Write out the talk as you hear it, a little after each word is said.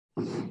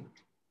Good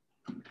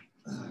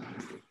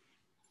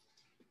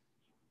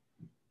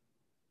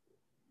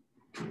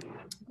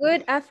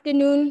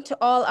afternoon to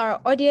all our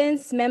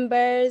audience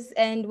members,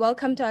 and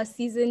welcome to our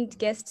seasoned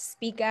guest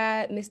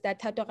speaker, Mr.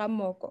 Thato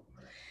Rammoko,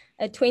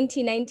 a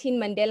 2019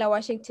 Mandela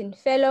Washington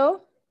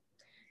Fellow.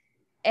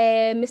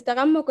 Mr.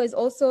 Rammoko is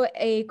also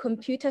a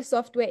computer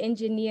software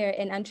engineer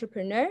and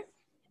entrepreneur.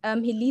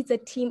 He leads a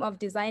team of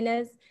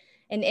designers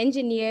and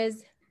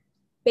engineers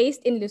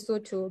based in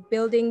Lesotho,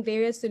 building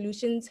various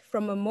solutions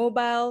from a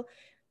mobile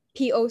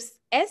POS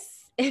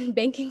and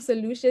banking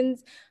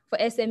solutions for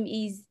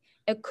SMEs,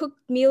 a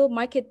cooked meal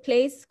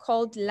marketplace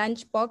called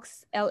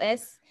Lunchbox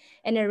LS,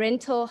 and a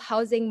rental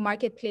housing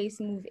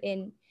marketplace Move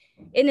In.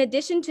 In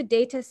addition to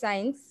data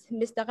science,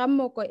 Mr.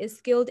 Rammoko is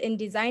skilled in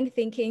design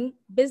thinking,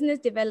 business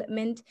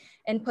development,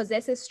 and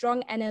possesses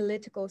strong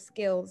analytical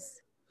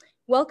skills.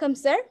 Welcome,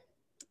 sir,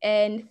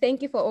 and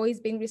thank you for always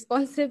being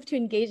responsive to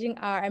engaging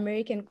our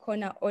American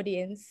Corner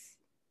audience.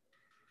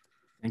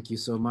 Thank you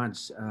so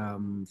much.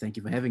 Thank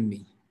you for having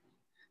me.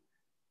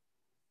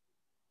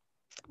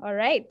 All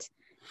right,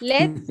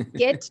 let's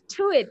get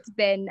to it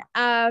then.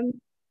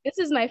 This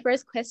is my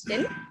first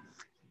question.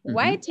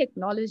 Why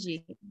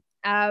technology?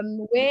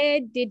 Where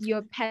did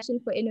your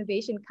passion for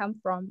innovation come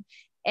from?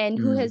 And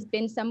who has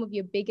been some of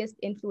your biggest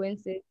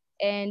influences?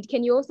 And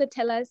can you also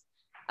tell us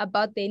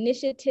about the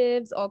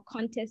initiatives or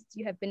contests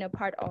you have been a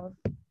part of?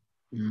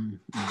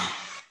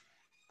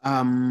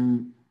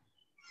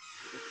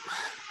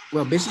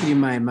 Well, basically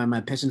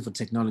my passion for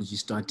technology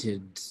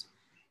started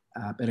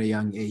at a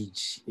young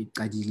age.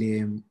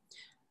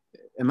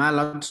 Am I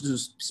allowed to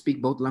speak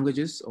both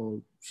languages,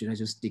 or should I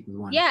just stick with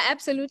one? Yeah,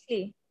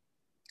 absolutely.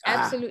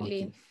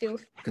 Absolutely. Okay. Feel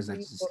free. Because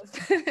that's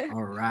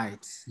all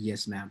right.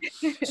 Yes, ma'am.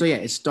 So yeah,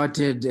 it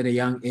started at a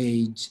young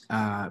age,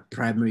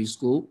 primary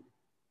school.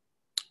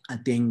 I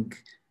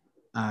think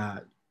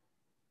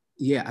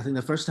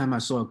the first time I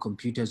saw the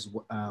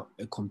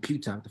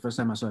first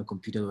time I saw a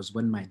computer was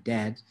when my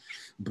dad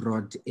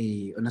brought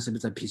a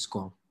Peace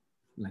Corps,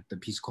 like the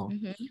Peace Corps.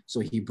 So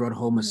he brought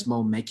home a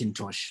small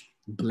Macintosh,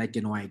 black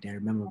and white. I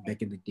remember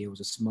back in the day, it was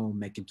a small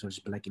Macintosh,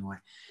 black and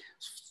white.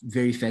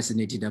 Very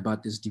fascinated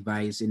about this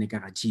device in a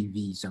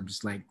TV. So I'm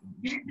just like,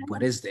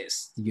 what is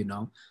this? You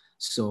know?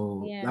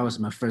 So that was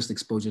my first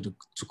exposure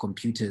to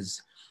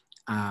computers,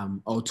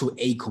 or to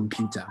a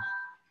computer.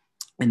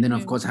 And then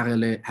of course,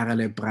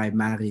 Harale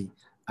Primary,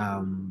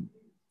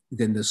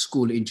 then the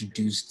school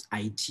introduced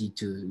IT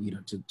to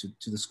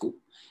the school.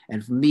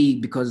 And for me,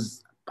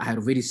 because I had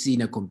already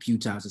seen a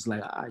computer, I was just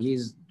like,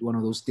 here's one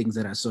of those things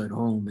that I saw at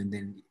home. And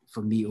then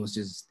for me, it was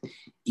just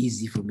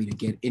easy for me to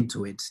get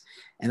into it.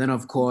 And then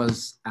of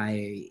course,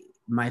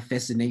 my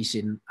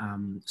fascination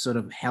sort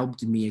of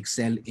helped me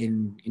excel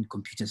in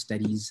computer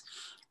studies.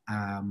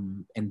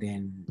 And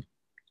then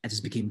I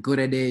just became good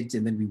at it.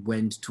 And then we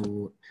went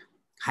to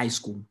high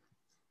school.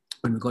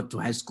 When we got to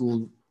high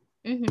school,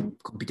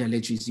 computer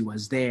literacy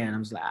was there, and I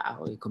was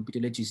like, computer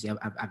literacy,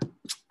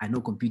 I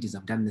know computers,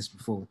 I've done this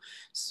before.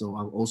 So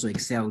I also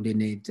excelled in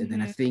it. And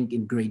then I think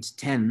in grade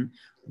 10,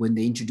 when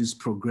they introduced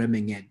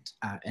programming at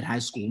high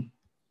school,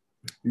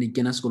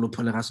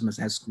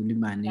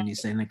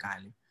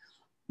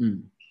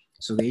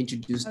 so they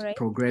introduced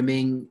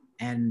programming,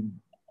 and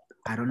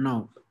I don't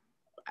know,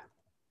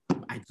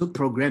 I took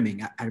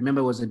programming. I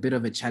remember it was a bit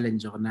of a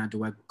challenge. Or now,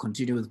 do I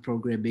continue with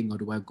programming or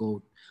do I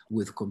go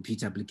with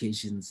computer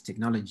applications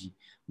technology?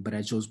 But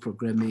I chose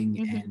programming,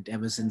 and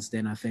ever since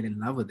then, I fell in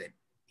love with it.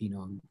 You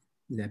know,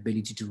 the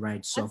ability to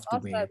write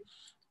software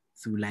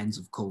through lines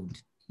of code.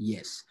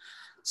 Yes.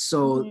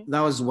 So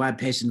that was my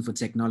passion for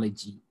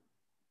technology.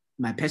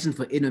 My passion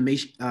for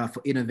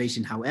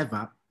innovation,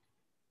 however,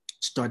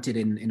 started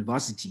in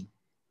university.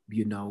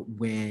 You know,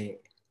 where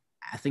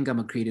I think I'm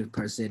a creative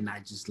person. I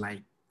just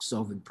like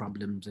solving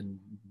problems and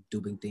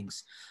doing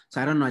things.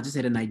 So I don't know, I just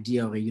had an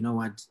idea where, you know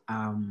what,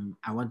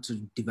 I want to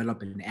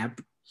develop an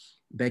app.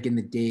 Back in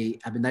the day,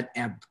 that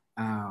app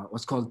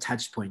was called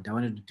Touchpoint. I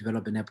wanted to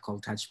develop an app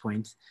called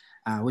Touchpoint,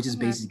 which is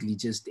basically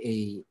just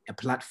a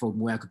platform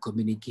where I could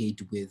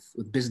communicate with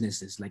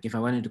businesses. Like if I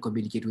wanted to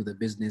communicate with a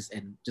business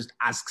and just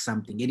ask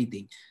something,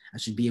 anything, I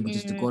should be able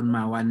just to go on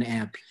my one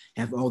app,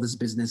 have all these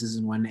businesses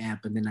in one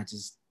app, and then I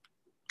just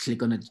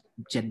click on a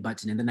chat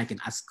button and then I can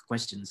ask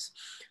questions.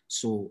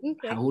 So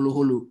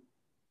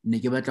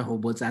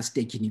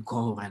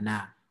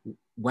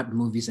what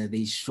movies are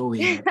they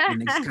showing the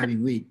next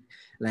coming week?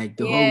 Like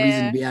the whole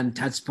reason behind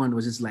Touchpoint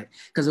was just like,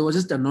 because it was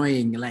just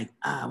annoying, like,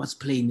 what's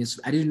playing this?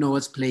 I didn't know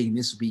what's playing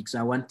this week. So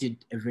I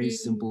wanted a very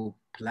simple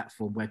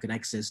platform where I could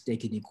access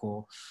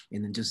Call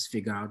and then just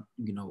figure out,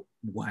 you know,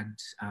 what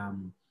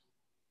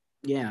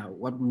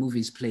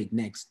movies played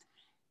next.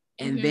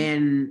 And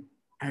then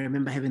I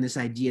remember having this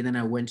idea, and then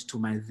I went to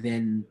my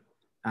then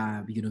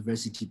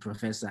university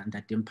professor, and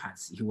that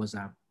Dimpas. He was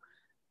a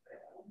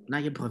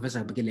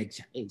professor,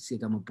 lecture.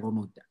 I'm a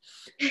promoter.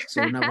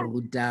 So now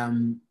with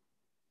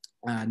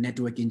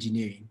network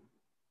engineering,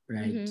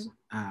 right?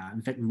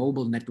 In fact,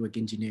 mobile network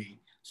engineering.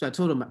 So I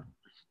told him,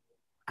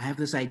 I have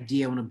this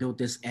idea. I want to build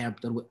this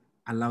app that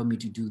allow me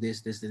to do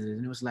this.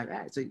 And it was like,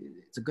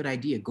 it's a good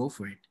idea, go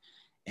for it.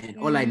 And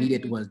all I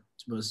needed was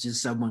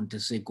just someone to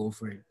say, go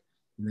for it.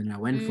 And then I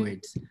went for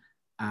it.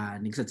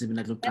 That's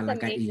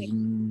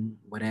amazing.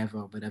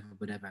 Whatever.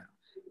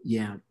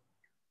 Yeah.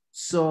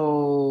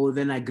 So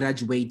then I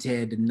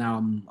graduated and now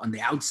I'm on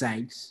the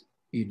outside,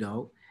 you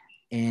know,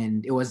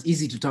 and it was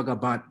easy to talk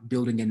about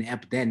building an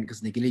app then because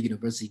Nekile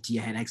University,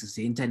 I had access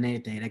to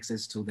internet, I had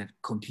access to that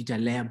computer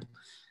lab.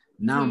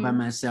 Now I'm by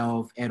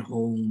myself at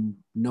home,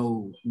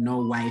 no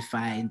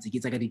Wi-Fi,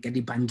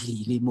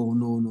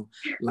 no.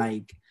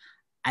 Like,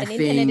 I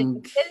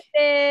think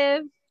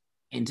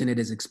internet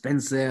is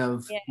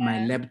expensive. Yeah.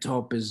 My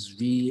laptop is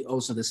really,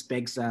 also the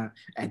specs are,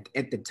 at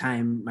the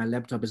time, my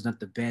laptop is not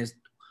the best.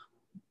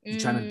 You're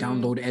trying to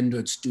download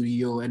Android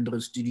Studio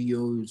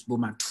is about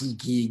my 2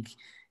 gig.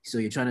 So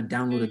you're trying to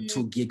download a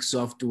 2 gig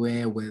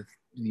software with,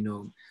 you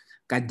know,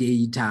 got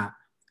data.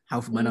 How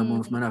for my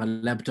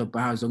laptop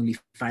has only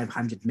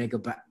 500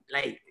 megabytes.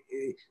 Like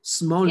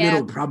small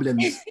little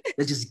problems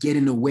that just get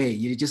in the way.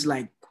 You're just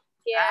like,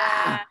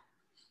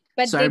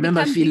 But so I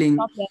remember feeling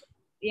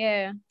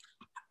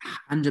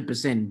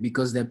 100%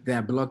 because they're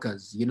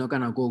blockers. You're not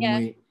gonna go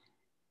away.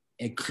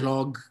 A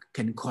clog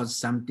can cause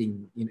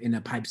something in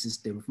a pipe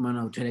system.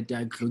 Now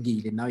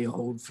your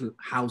whole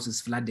house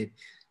is flooded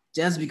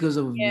just because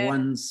of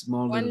one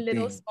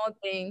little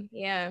thing.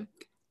 Yeah.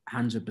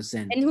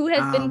 100%. And who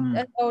has been,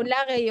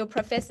 Lare, your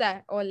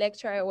professor or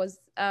lecturer, was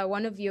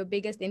one of your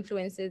biggest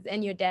influences,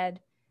 and your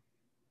dad?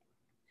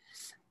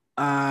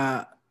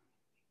 No,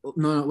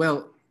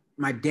 well,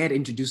 my dad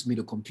introduced me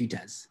to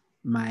computers.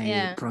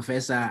 My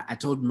professor,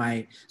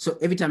 so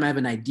every time I have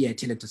an idea, I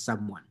tell it to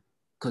someone,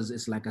 because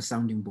it's like a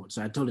sounding board.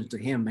 So I told it to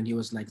him and he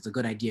was like, it's a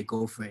good idea,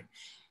 go for it.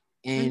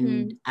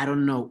 And I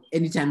don't know,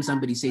 anytime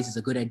somebody says it's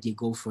a good idea,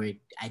 go for it,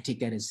 I take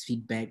that as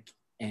feedback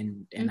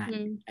and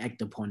I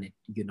act upon it,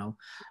 you know.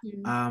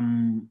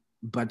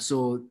 But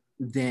so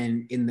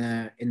then in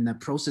the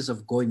process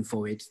of going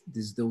for it,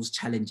 there's those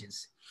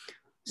challenges.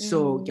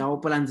 So and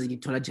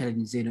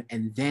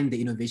then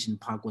the innovation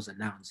park was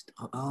announced.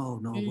 Oh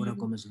no,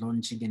 Vodacom is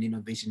launching an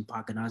innovation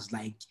park, and I was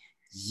like,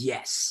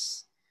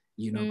 yes.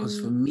 You know, because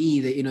for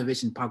me, the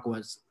innovation park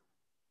was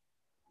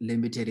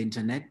limited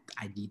internet.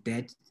 I did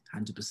that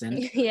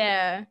 100%.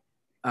 Yeah.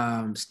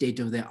 State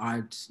of the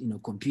art, you know,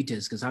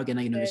 computers. Because how can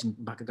I innovation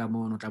park? I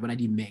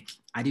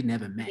didn't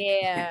have a Mac.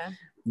 Yeah.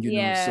 You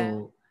know,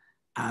 so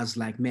I was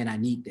like, man, I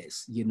need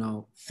this. You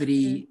know,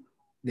 3.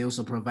 They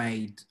also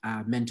provide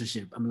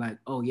mentorship. I'm like,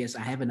 oh yes,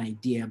 I have an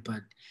idea,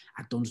 but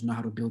I don't know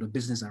how to build a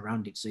business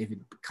around it. So if it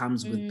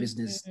comes with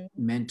business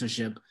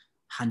mentorship,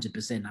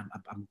 100%,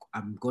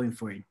 I'm going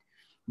for it.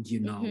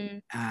 You know,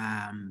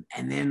 and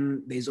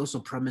then there's also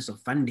promise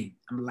of funding.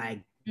 I'm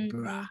like,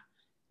 bruh,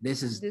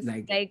 this is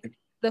like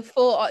the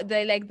full,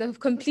 the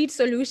complete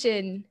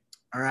solution.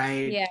 All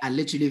right. Yeah. I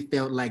literally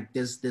felt like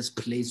this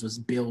place was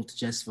built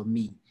just for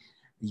me,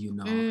 you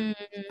know.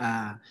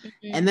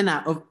 And then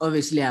I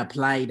obviously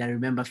applied. I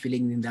remember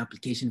filling in the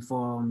application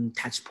form,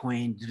 touch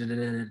point,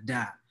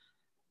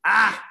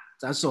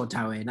 that's so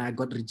tower, and I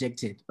got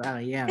rejected.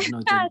 But yeah,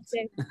 no.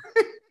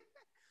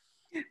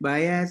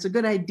 But yeah, it's a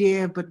good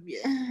idea, but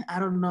I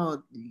don't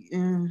know.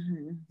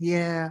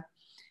 Yeah.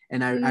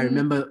 And I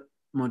remember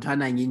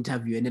Montana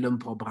interview and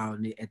Mpo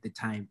Brown at the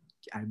time.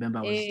 I remember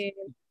I was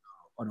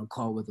on a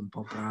call with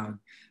Mpo Brown,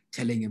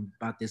 telling him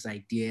about this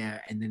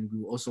idea. And then we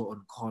were also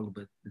on call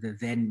with the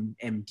then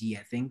MD,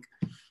 I think.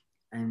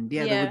 And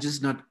they were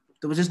just not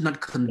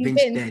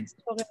convinced that,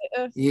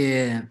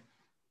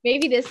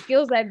 maybe the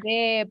skills are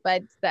there,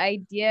 but the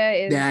idea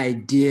is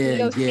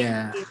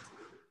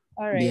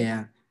all right.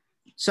 Yeah.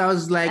 So I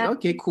was like,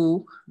 okay,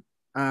 cool.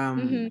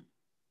 I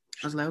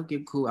was like,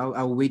 okay, cool.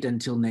 I'll wait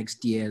until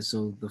next year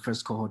so the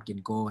first cohort can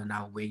go, and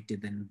I'll wait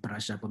and then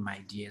brush up on my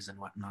ideas and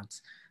whatnot.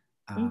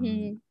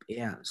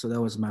 Yeah, so that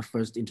was my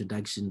first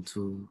introduction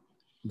to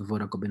the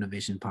Vodacom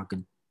Innovation Park.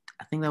 And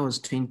I think that was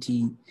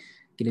 20,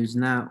 it was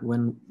now,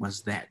 when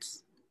was that?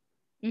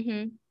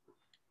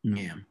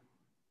 Yeah.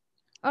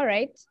 All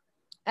right.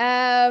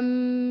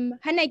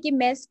 Hanaki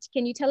Mest,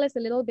 can you tell us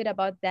a little bit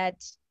about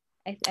that?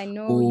 I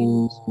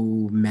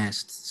know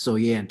MEST. So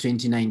yeah, in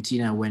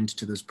 2019, I went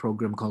to this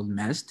program called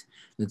MEST.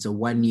 It's a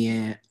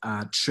 1-year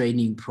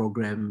training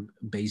program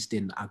based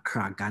in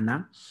Accra,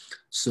 Ghana.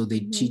 So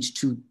they teach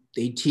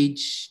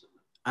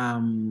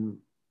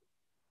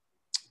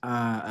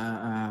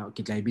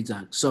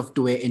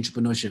software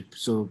entrepreneurship.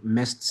 So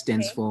MEST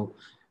stands for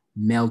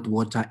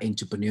Meltwater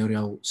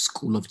Entrepreneurial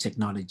School of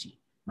Technology,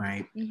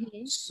 right?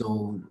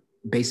 So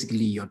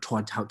basically, you're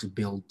taught how to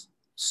build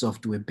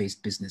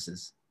software-based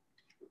businesses.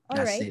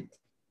 That's it.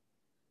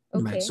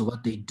 Okay. Right. So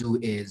what they do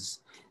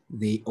is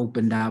they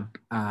opened up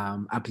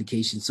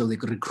applications so they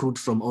could recruit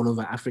from all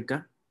over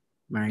Africa,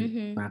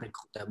 right?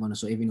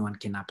 So everyone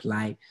can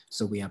apply.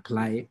 So we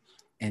apply,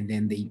 and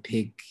then they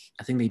pick,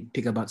 I think they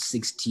pick about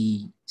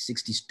 60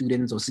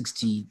 students or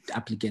 60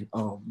 applicants,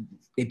 or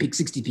they pick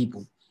 60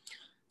 people.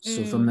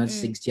 So from that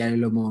 60,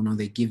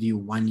 they give you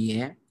 1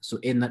 year. So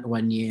in that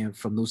 1 year,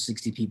 from those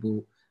 60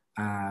 people,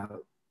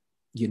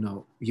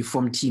 you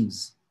form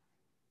teams.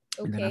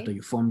 Okay. And then after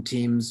you form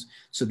teams,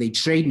 so they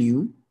train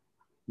you.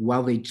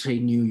 While they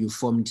train you, you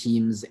form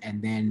teams,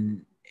 and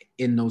then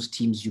in those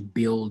teams you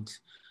build.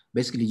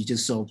 Basically, you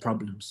just solve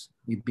problems.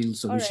 You build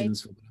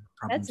solutions for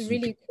problems. That's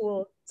really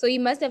cool. So you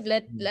must have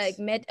Yes.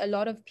 met a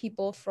lot of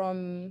people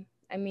from,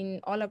 I mean,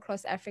 all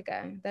across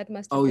Africa. That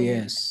must have Oh been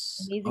yes.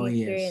 an amazing Oh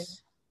experience.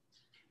 yes.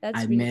 That's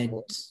I really met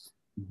cool.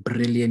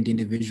 brilliant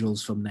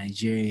individuals from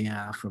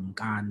Nigeria, from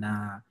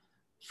Ghana,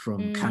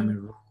 from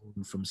Cameroon,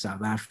 from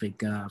South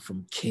Africa,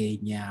 from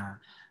Kenya,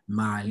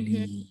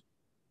 Mali,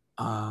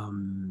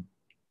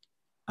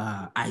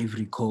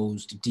 Ivory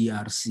Coast,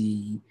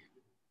 DRC,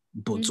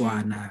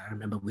 Botswana. I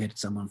remember we had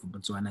someone from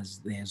Botswana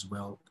there as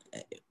well.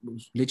 It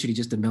was literally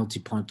just a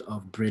melting pot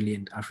of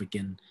brilliant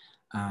African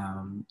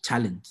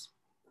talent.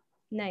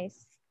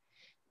 Nice.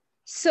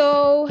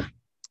 So,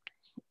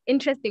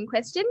 interesting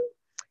question.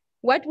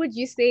 What would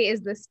you say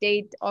is the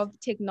state of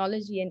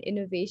technology and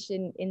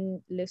innovation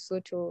in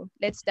Lesotho?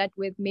 Let's start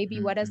with maybe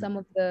what are some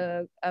of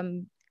the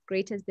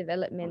greatest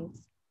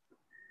developments?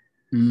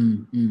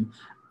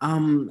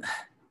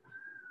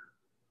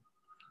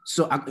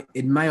 So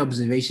in my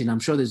observation, I'm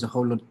sure there's a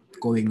whole lot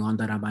going on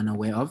that I'm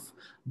unaware of,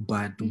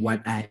 but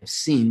what I've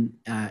seen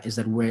is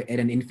that we're at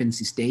an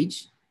infancy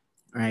stage,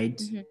 right?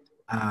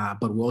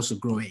 But we're also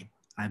growing.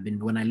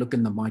 When I look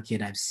in the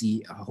market, I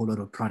see a whole lot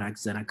of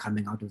products that are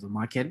coming out of the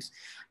market.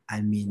 I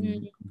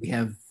mean, we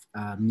have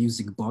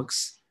Music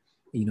Box,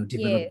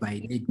 developed by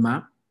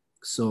Enigma.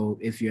 So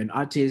if you're an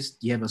artist,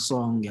 you have a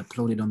song, you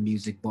upload it on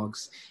Music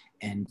Box.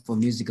 And for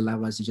music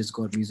lovers, you just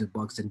go to Music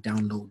Box and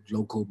download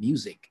local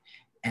music.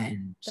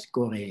 And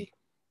score.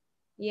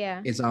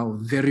 It's our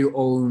very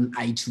own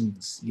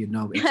iTunes,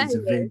 it's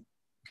a very,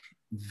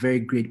 very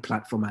great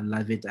platform. I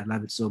love it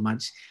so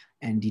much.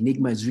 And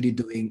Enigma is really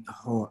doing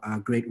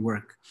great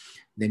work.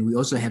 Then we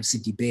also have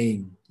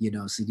Citibank.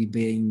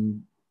 Citibank,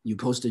 you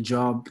post a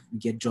job, you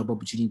get job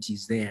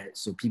opportunities there.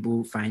 So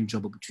people find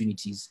job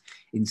opportunities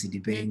in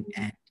Citibank.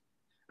 And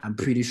I'm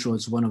pretty sure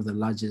it's one of the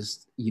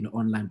largest,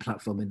 online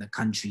platform in the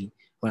country.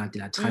 Like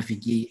the traffic,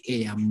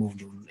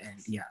 and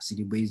yeah,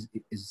 Citibank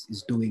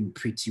is doing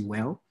pretty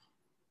well.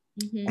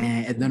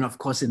 And then, of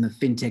course, in the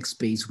fintech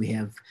space, we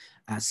have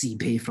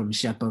CPay from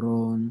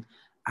Chaperone.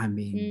 I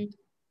mean,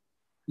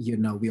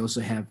 we also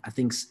have, I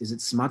think, is it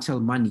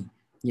Smartel Money?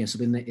 Yeah, so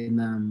in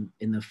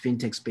the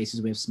fintech spaces,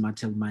 we have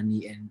Smartel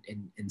Money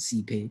and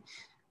CPay,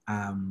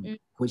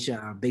 which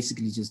are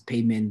basically just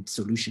payment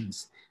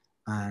solutions.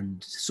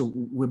 And so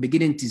we're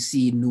beginning to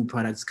see new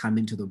products come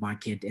into the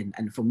market.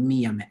 And for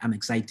me, I'm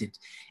excited.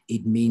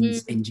 It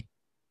means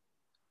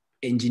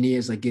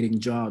engineers are getting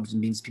jobs. It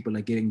means people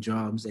are getting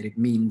jobs. And it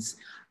means,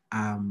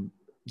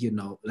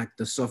 like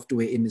the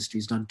software industry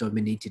is not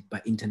dominated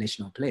by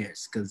international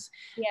players. Because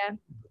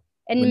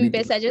and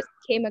Besa just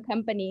became a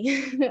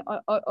company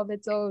of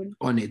its own.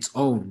 On its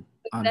own.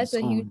 That's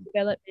a huge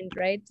development,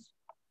 right?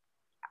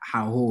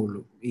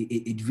 How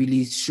it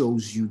really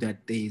shows you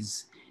that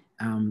there's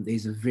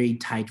a very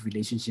tight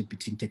relationship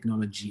between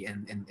technology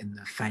and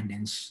the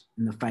finance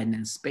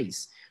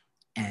space.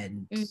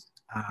 And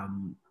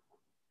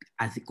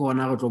I think I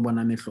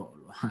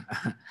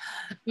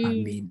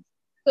mean,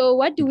 so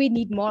what do we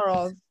need more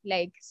of?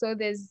 Like, so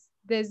there's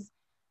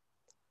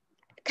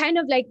kind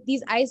of like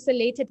these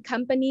isolated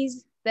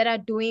companies that are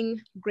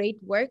doing great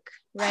work,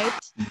 right?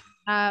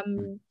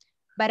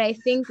 But I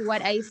think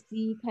what I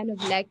see kind of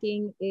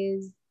lacking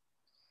is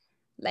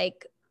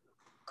like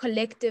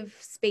collective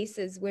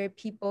spaces where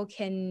people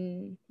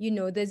can,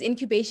 there's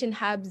incubation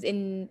hubs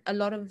in a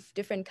lot of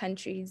different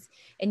countries.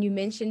 And you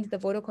mentioned the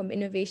Vodacom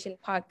Innovation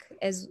Park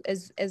as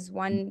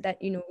one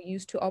that,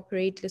 used to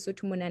operate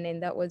Lesotho Monana,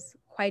 and that was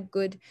quite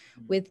good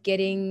with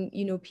getting,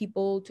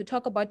 people to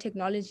talk about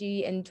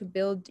technology and to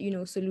build,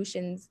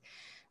 solutions.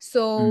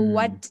 So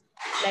what,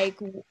 like,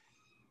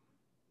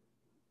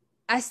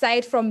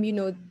 aside from,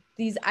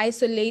 these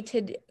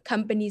isolated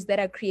companies that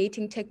are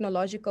creating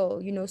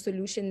technological,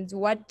 solutions,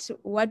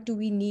 what do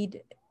we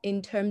need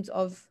in terms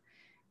of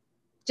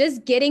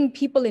just getting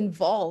people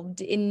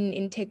involved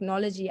in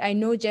technology? I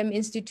know GEM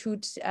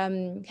Institute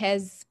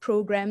has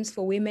programs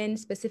for women,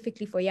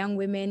 specifically for young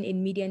women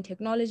in media and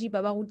technology.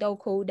 Babaruta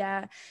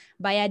Koda,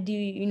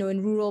 Bayadi,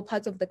 in rural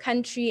parts of the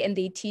country, and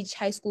they teach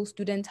high school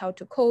students how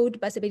to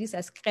code.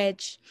 Basabedisa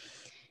Scratch.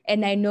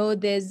 And I know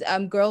there's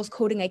Girls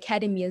Coding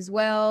Academy as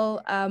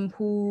well,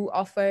 who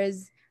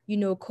offers,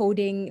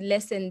 coding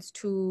lessons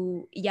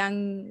to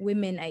young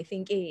women, I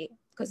think,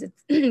 because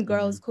it's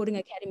Girls Coding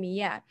Academy,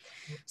 yeah.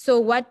 So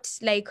what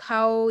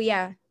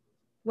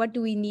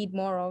do we need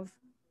more of?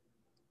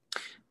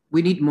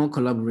 We need more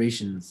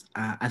collaborations.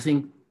 I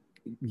think,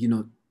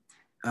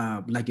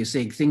 like you're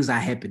saying, things are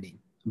happening,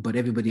 but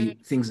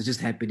things are just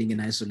happening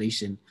in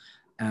isolation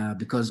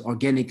because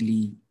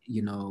organically,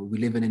 we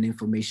live in an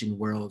information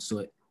world.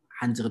 So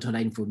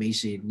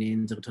information,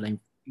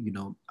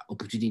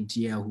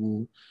 opportunity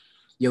who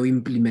you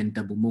implement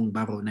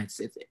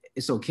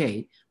it's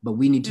okay, but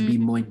we need to be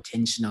more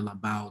intentional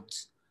about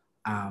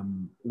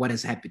what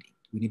is happening.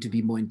 We need to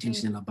be more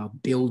intentional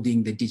about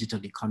building the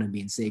digital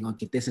economy and saying,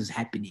 okay, this is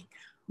happening,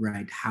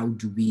 right? How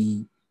do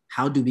we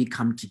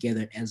come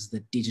together as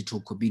the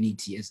digital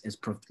community,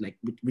 like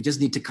we just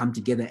need to come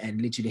together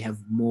and literally have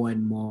more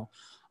and more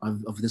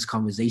of these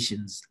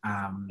conversations.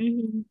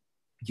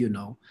 You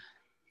know,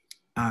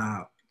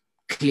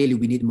 clearly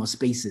we need more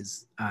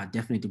spaces.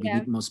 Definitely, we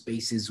need more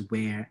spaces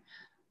where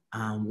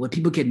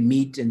people can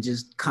meet and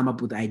just come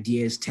up with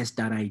ideas,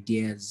 test out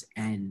ideas,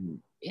 and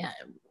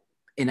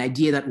an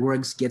idea that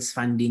works gets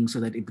funding so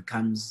that it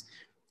becomes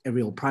a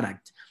real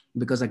product.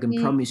 Because I can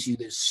promise you,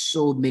 there's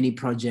so many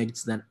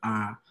projects that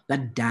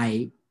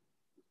die,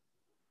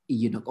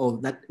 or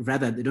that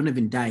rather they don't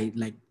even die.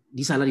 Like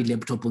these are like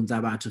laptop on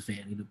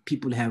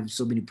people have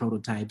so many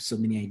prototypes, so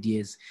many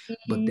ideas,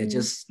 but they're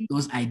just,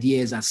 those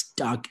ideas are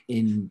stuck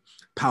in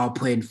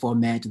PowerPoint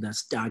format. They're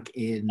stuck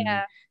in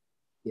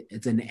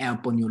it's an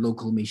app on your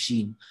local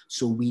machine.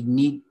 So we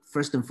need,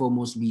 first and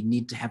foremost, we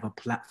need to have a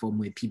platform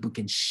where people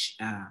can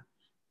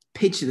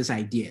pitch this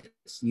idea,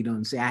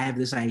 and say, I have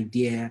this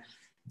idea,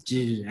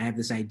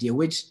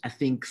 which I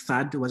think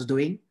Thad was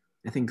doing.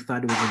 I think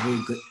Thad was a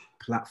very good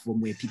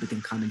platform where people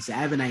can come and say, I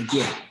have an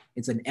idea.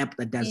 It's an app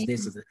that does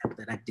this, it's an app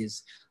that does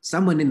this.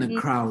 Someone in the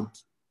crowd,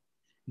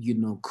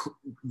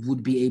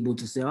 would be able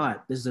to say, oh,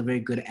 this is a very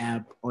good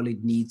app. All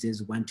it needs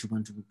is 1, 2,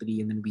 1, 2,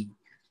 3, and then we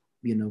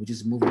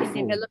just move it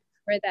forward.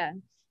 Further.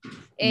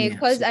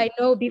 Because I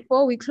know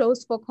before we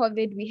closed for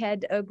COVID, we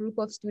had a group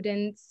of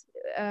students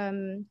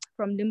from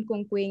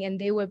Limpopo, and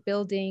they were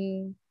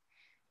building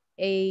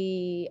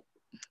I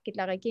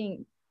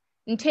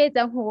don't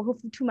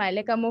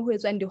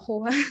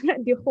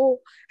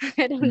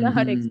know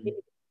how to explain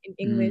it in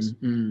English.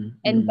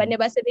 And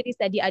Baneba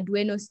study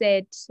Arduino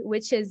set,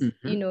 which is,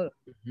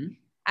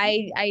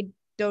 I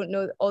don't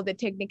know all the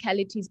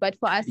technicalities, but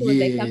for us, it was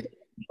like something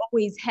we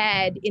always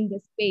had in the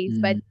space,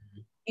 but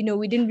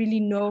we didn't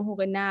really know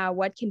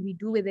what can we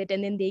do with it.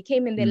 And then they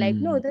came and they're like,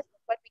 no, this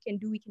is what we can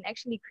do. We can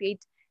actually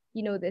create,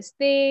 this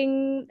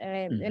thing.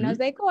 And I was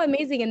like, oh,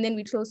 amazing. And then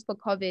we closed for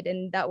COVID,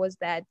 and that was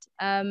that.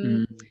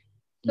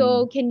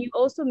 So can you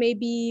also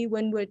maybe,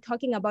 when we're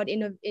talking about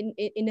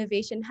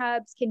innovation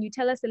hubs, can you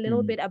tell us a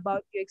little bit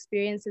about your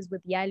experiences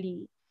with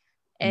YALI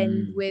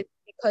and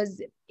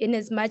because in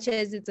as much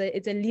as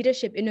it's a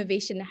leadership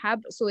innovation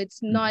hub, so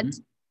it's not,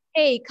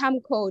 hey,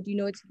 come code,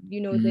 it's,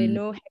 there are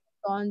no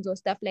hackathons or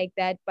stuff like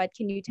that, but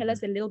can you tell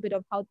us a little bit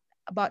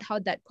about how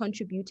that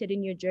contributed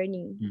in your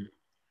journey?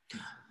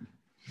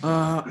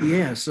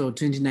 So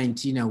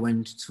 2019 I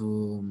went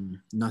to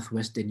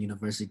Northwestern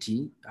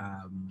University,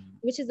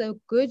 which is a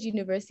good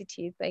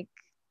university. It's like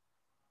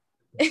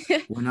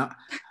when I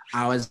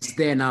was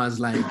there and I was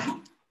like,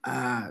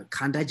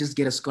 can't I just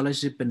get a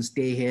scholarship and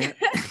stay here?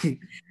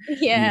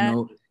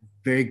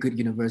 Very good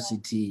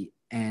university.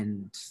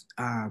 And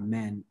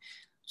man,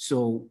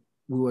 so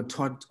we were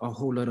taught a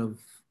whole lot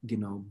of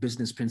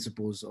business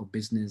principles or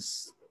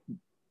business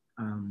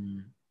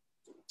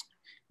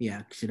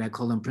should I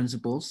call them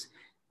principles?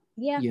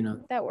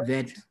 That works.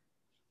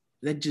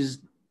 That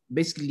just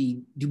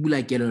basically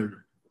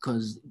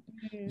because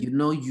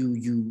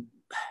you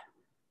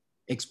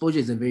exposure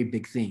is a very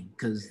big thing,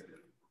 because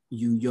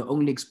you're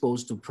only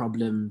exposed to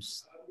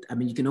problems. I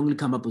mean, you can only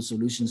come up with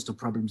solutions to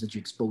problems that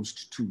you're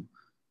exposed to,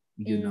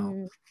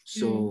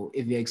 so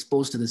if you're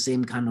exposed to the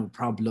same kind of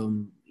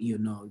problem,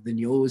 then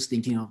you're always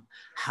thinking of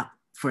how,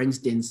 for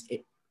instance,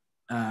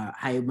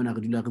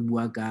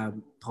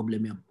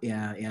 problem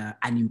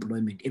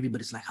unemployment.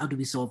 Everybody's like, how do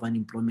we solve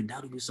unemployment?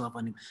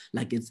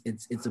 Like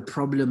it's a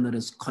problem that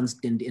is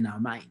constant in our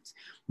minds.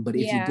 But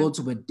if you go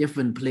to a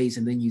different place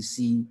and then you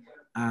see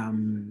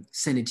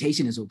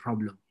sanitation is a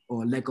problem,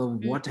 or lack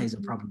of water is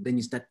a problem, then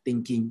you start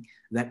thinking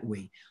that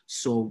way.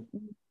 So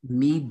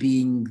me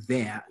being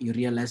there, you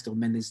realize, oh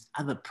man, there's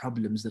other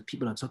problems that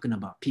people are talking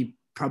about.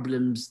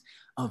 Problems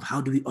of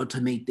how do we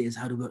automate this?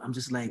 I'm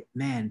just like,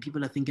 man,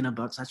 people are thinking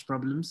about such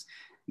problems,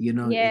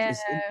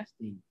 it's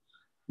interesting.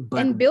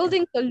 And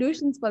building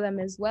solutions for them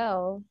as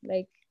well.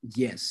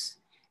 Yes.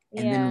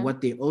 And then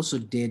what they also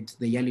did,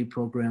 the YALI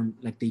program,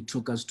 like they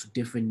took us to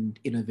different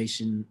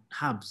innovation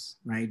hubs,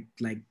 right?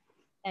 Like,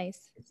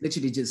 nice. It's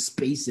literally just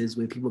spaces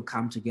where people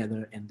come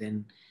together and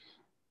then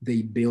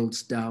they build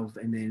stuff,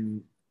 and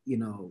then,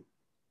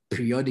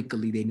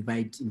 periodically they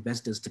invite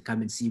investors to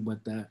come and see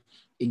what the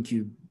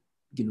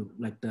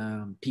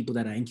the people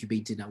that are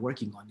incubated are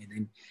working on, and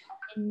then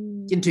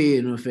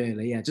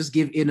just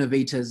give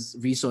innovators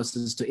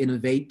resources to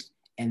innovate,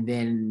 and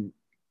then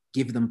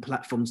give them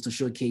platforms to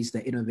showcase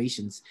their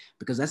innovations,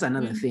 because that's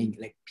another thing.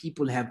 Like,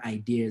 people have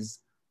ideas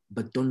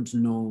but don't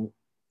know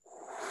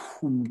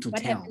whom to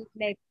tell.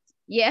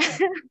 Yeah.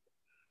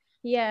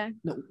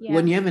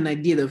 When you have an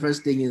idea, the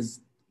first thing is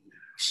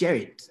share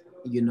it,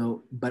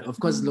 but of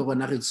course,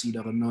 you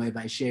don't know, if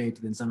I share it,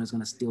 then someone's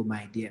going to steal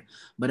my idea.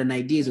 But an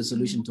idea is a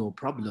solution to a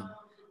problem.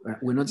 Right?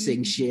 We're not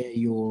saying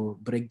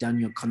break down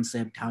your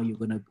concept, how you're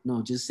going to,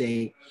 no, just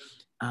say,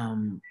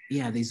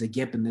 there's a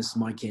gap in this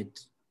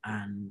market,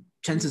 and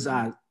chances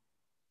are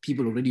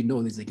people already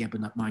know there's a gap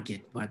in that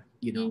market, but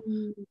you know,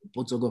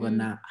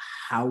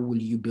 how will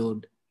you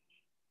build,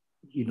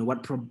 you know,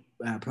 what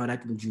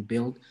product would you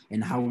build,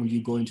 and how will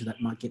you go into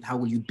that market? How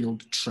will you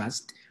build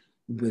trust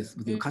with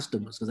your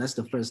customers? Because that's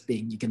the first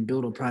thing. You can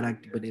build a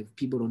product, but if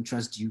people don't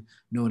trust you,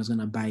 no one is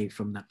gonna buy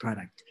from that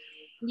product.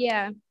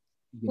 Yeah.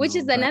 Which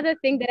is another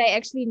thing that I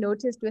actually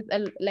noticed with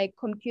like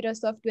computer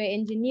software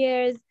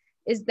engineers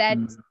is that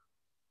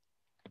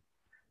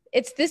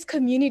it's this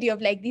community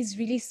of like these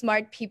really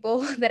smart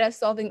people that are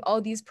solving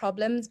all these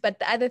problems. But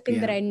the other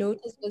thing that I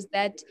noticed was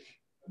that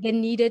there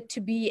needed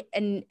to be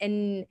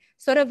an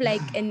sort of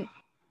like an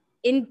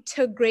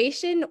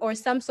integration or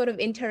some sort of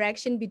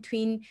interaction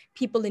between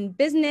people in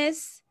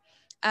business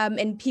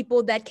and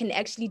people that can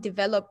actually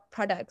develop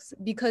products,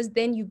 because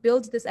then you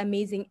build this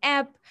amazing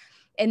app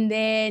and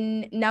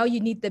then now you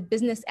need the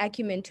business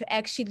acumen to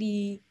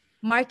actually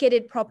market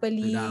it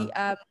properly.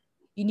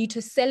 You need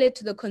to sell it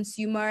to the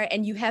consumer,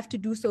 and you have to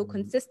do so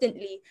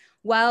consistently,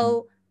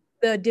 while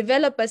the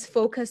developers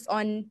focus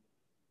on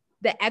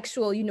the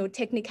actual, you know,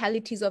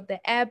 technicalities of the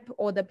app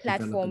or the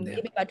platform.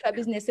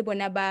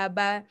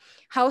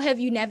 How have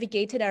you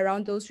navigated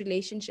around those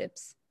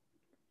relationships?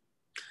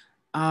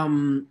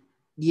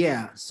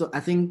 Yeah, so I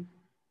think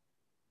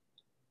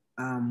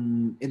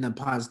in the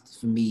past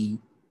for me,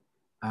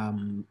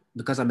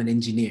 because I'm an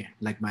engineer,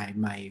 like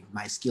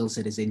my skill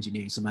set is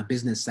engineering, so my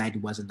business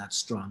side wasn't that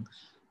strong.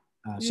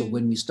 So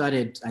when I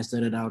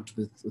started out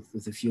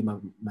with a few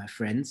of my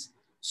friends.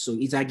 So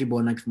it's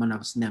arguable, like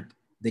from Snap,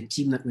 the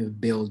team that we've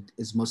built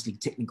is mostly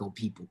technical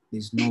people.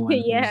 There's no one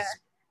who's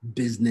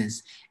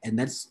business, and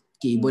that's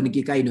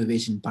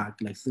innovation park.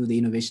 Like through the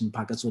innovation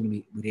park, that's when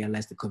we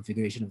realized the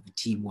configuration of the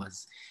team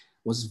was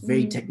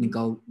very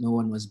technical. No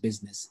one was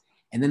business,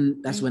 and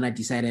then that's when I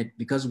decided,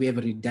 because we have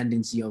a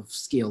redundancy of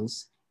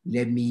skills,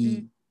 let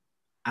me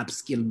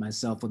upskill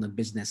myself on the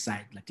business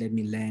side. Like, let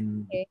me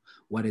learn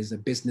what is a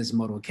business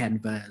model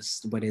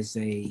canvas, what is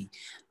a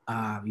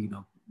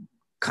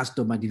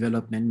customer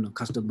development,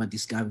 customer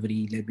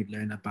discovery. Let me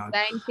learn about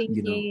design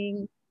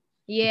thinking,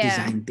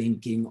 design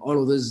thinking,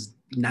 all of those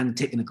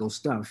non-technical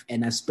stuff.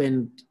 And I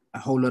spent a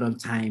whole lot of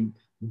time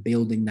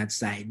building that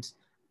side.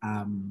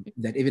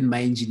 That even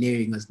my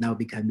engineering was now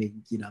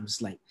becoming, I'm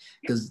just like,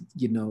 because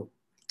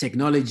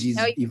technology is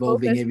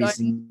evolving every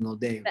single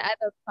day. The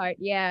other part,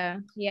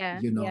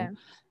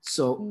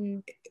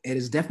 So it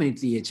is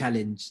definitely a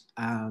challenge.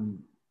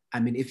 I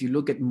mean, if you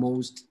look at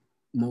most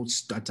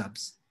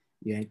startups,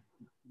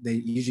 they're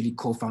usually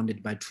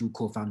co-founded by two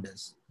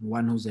co-founders.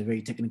 One who's a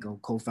very technical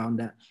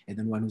co-founder, and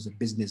then one who's a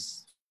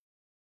business.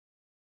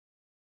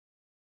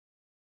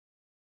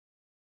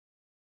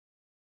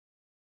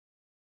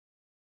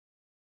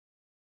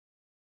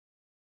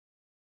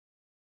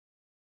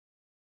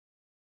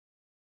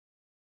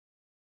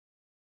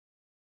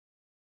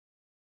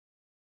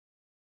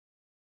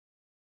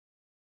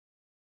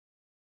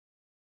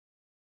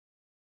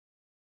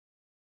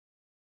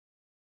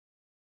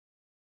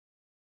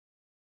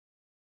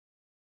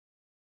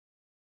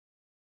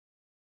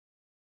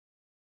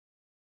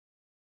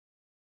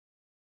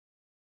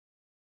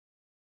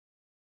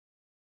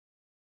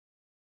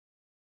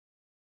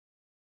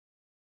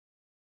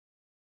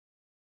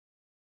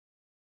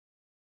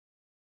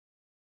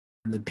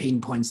 The pain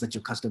points that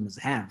your customers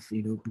have.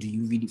 Do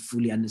you really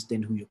fully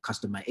understand who your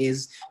customer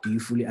is? Do you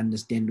fully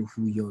understand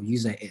who your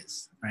user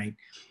is, right?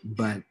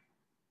 But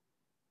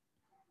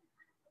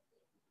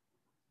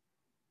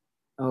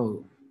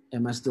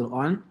am I still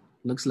on?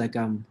 Looks like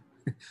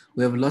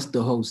we have lost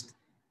the host.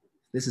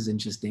 This is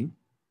interesting.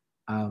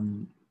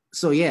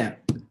 So yeah,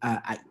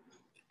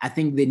 I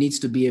think there needs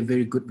to be a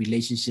very good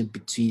relationship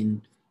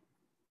between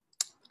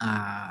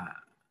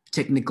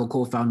technical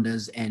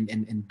co-founders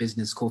and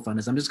business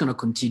co-founders. I'm just going to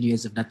continue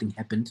as if nothing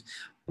happened,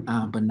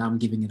 but now I'm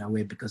giving it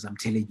away because I'm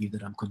telling you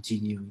that I'm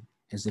continuing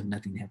as if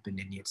nothing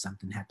happened, and yet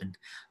something happened.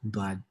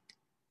 But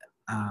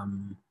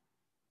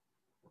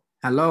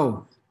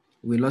hello,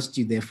 we lost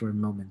you there for a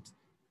moment.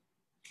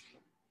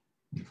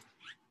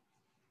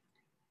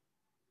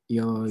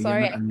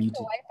 Sorry, I think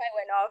the Wi-Fi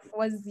went off.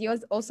 Was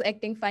yours also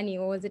acting funny,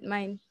 or was it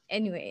mine?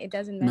 Anyway, it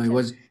doesn't matter.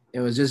 No, it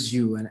was just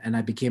you, and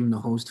I became the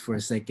host for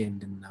a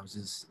second, and I was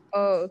just.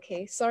 Oh,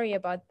 okay. Sorry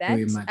about that.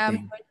 You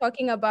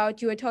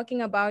were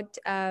talking about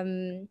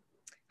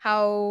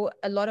how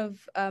a lot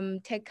of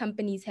tech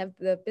companies have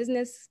the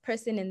business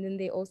person, and then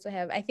they also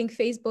have, I think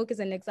Facebook is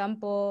an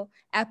example.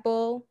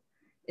 Apple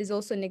is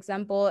also an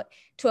example,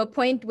 to a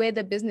point where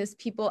the business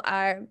people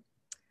are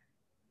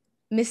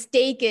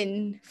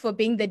mistaken for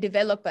being the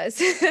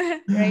developers,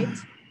 right?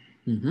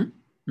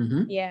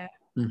 Yeah.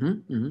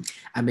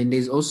 I mean,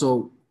 there's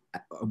also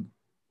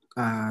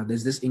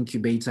there's this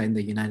incubator in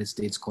the United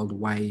States called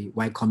Y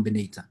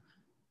Combinator.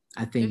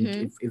 I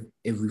think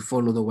if we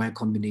follow the Y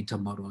Combinator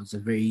model, it's a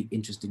very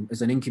interesting.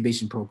 It's an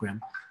incubation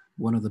program,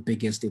 one of the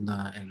biggest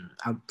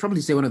I'll probably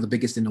say one of the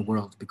biggest in the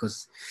world,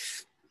 because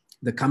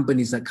the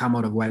companies that come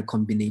out of Y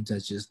Combinator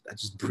are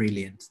just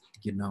brilliant.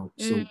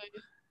 So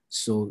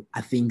So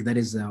I think that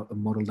is a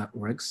model that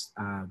works.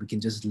 We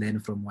can just learn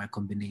from Y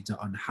Combinator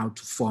on how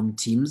to form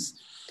teams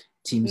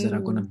that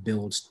are going to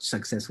build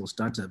successful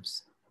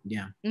startups.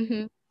 Yeah.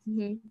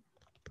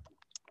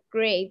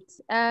 Great.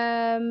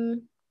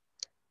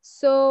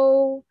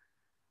 So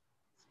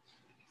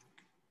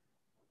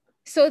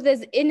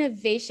there's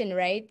innovation,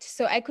 right?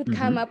 So I could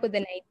come up with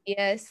an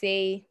idea,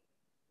 say,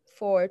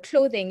 for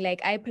clothing, like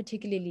I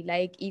particularly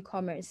like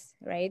e-commerce,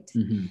 right?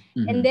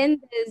 And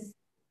then there's,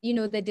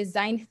 the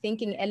design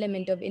thinking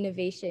element of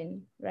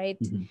innovation, right?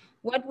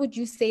 What would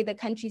you say the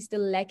country's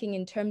still lacking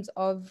in terms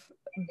of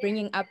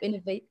bringing up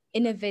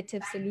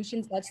innovative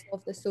solutions that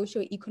solve the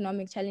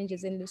socio-economic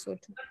challenges in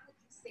Lesotho?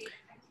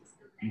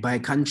 By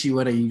country,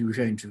 what are you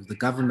referring to? The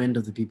government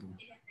or the people?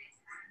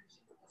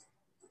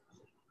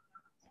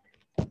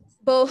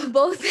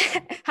 Both.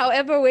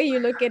 However way you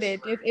look at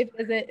it,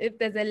 if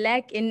there's a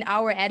lack in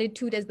our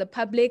attitude as the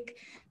public,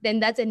 then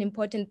that's an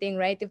important thing,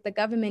 right? If the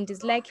government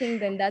is lacking,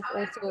 then that's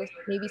also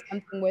maybe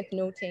something worth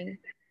noting.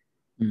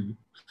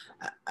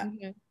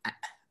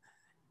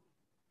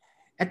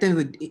 I think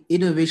that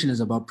innovation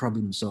is about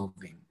problem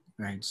solving,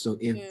 right? So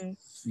if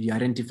you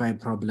identify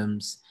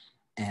problems,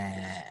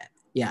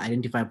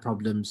 identify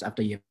problems.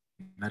 After you've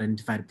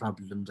identified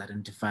problems,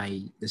 identify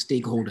the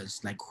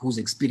stakeholders, like who's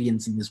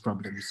experiencing these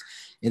problems,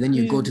 and then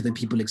you go to the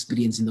people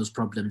experiencing those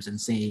problems and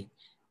say,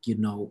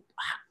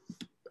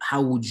 how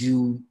would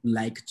you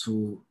like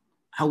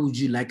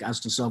us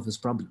to solve this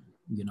problem?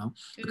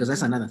 Because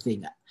that's another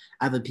thing.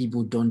 Other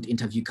people don't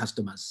interview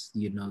customers.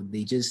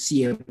 They just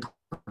see a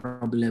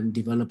problem,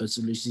 develop a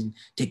solution,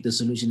 take the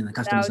solution, and the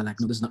customers are like,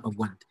 no, this is not what I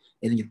want.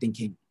 And then you're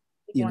thinking,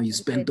 you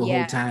spent the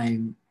whole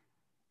time.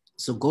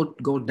 So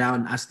go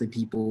down, ask the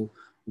people,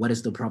 what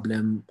is the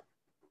problem?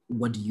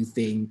 What do you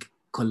think?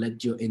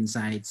 Collect your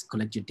insights,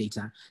 collect your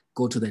data,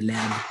 go to the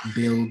lab,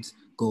 build,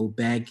 go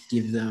back,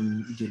 give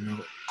them,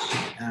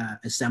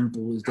 a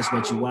sample. Is this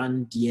what you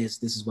want? Yes,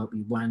 this is what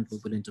we want. We're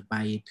willing to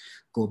buy it.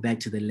 Go back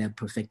to the lab,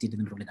 perfect it,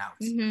 and then roll it out.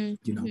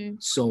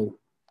 So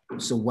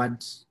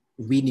what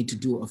we need to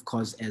do, of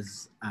course,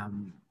 as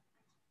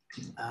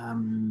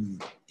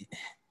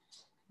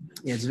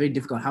it's very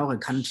difficult how a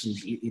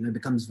country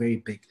becomes very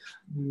big,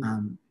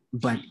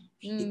 but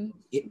in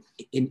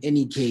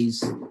any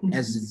case,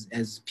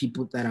 as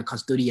people that are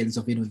custodians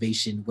of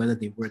innovation, whether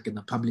they work in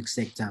the public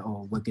sector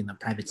or work in the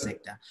private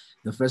sector,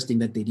 the first thing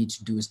that they need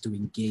to do is to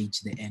engage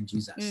the end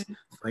users.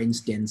 For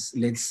instance,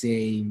 let's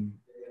say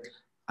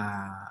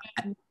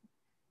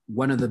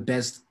one of the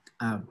best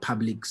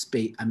public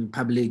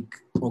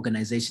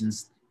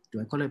organizations, do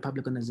I call it a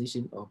public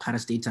organization or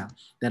parastatal,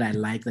 that I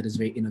like, that is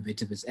very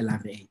innovative, is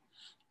LRA.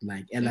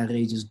 Like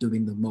LRA just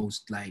doing the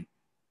most, like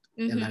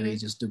LRA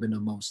just doing the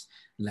most.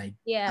 Like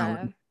they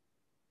have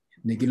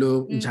a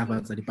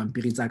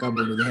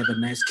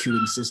nice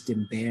queuing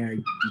system there.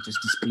 It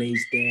just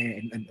displays there,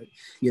 and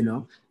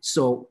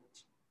so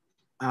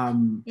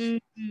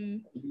and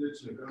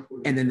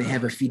then they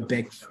have a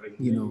feedback,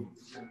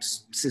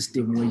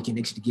 system where you can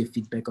actually give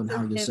feedback on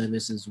how your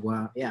services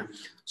were. Yeah.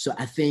 So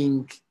I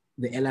think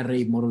the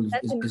LRA model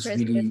is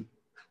really,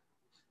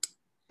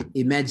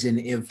 imagine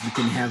if we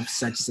can have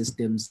such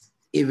systems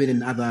even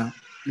in other,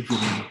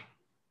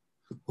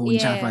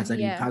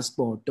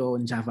 passport,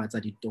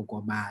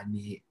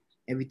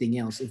 everything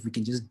else. If we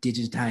can just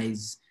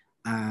digitize,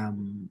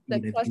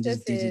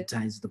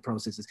 the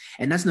processes,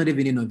 and that's not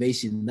even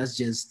innovation. That's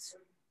just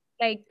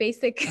like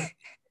basic.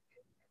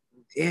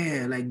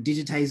 Like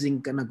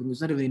digitizing.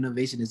 It's not even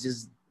innovation. It's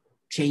just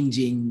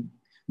changing,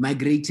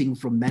 migrating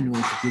from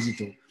manual to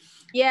digital.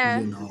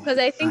 Yeah, because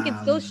I think it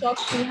still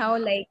shocks me how,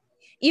 like,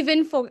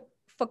 even for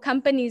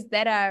companies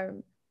that are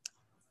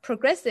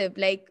progressive,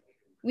 like,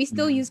 we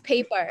still use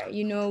paper,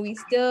 we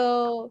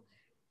still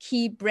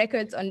keep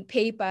records on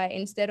paper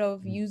instead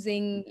of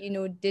using,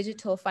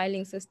 digital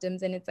filing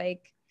systems. And it's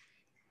like,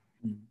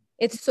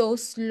 it's so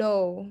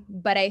slow.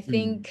 But I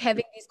think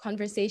having these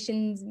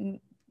conversations,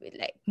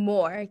 like,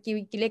 more.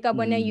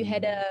 You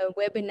had a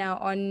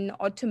webinar on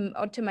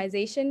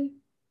automation.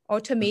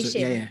 Was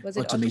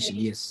it automation?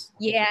 Yes.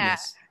 Yeah.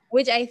 Yes.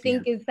 Which I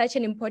think is such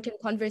an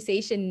important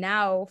conversation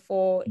now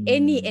for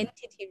any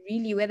entity,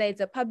 really, whether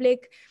it's a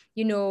public,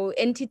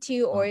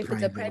 entity, or if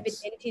it's a private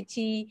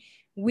entity.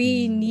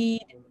 We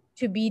need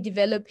to be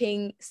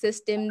developing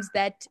systems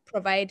that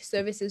provide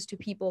services to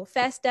people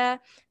faster,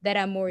 that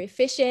are more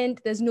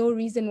efficient. There's no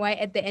reason why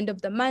at the end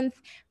of the month,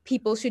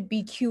 people should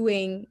be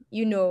queuing,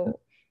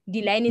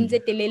 the line in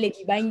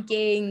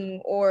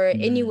banking or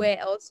anywhere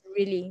else,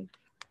 really.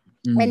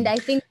 And I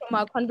think from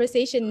our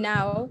conversation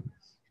now,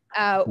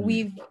 I've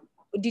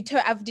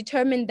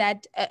determined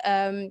that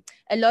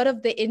a lot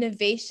of the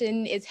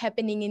innovation is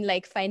happening in,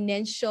 like,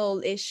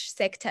 financial-ish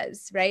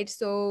sectors, right?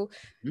 So,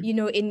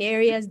 in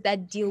areas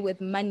that deal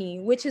with money,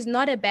 which is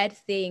not a bad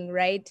thing,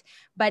 right?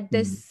 But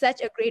there's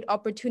such a great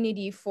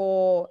opportunity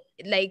for,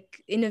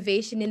 like,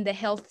 innovation in the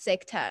health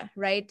sector,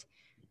 right?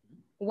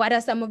 What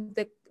are some of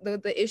the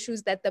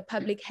issues that the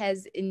public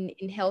has in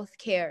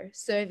healthcare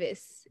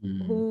service?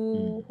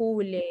 Who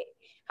will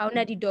how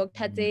na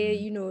di-doctor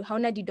you know, how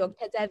na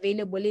di-doctors are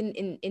available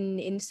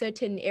in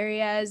certain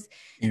areas.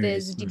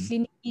 There's the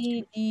clinic,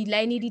 the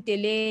line di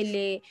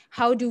telele.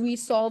 How do we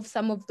solve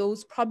some of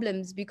those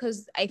problems?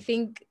 Because I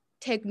think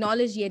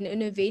technology and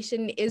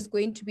innovation is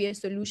going to be a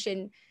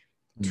solution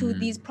to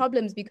these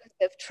problems, because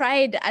they've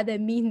tried other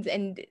means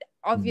and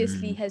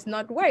obviously has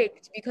not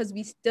worked, because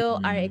we still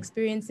are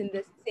experiencing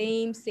the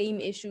same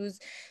issues.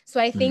 So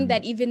I think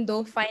that even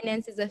though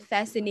finance is a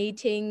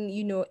fascinating,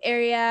 you know,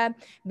 area,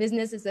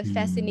 business is a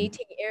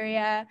fascinating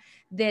area,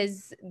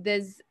 there's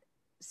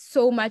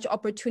so much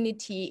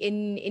opportunity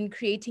in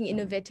creating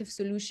innovative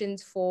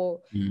solutions for,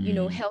 you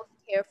know,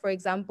 healthcare, for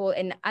example,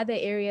 and other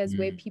areas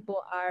where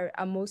people are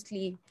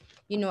mostly,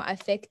 you know,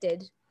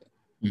 affected.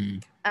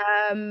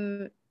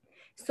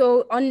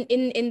 So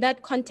in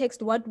that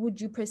context, what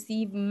would you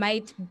perceive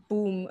might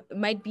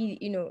be,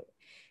 you know,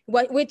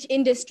 which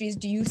industries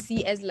do you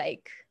see as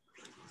like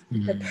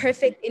the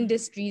perfect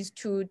industries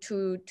to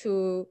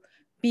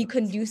be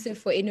conducive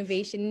for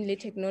innovation in the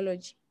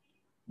technology?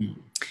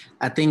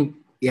 I think,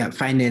 yeah,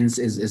 finance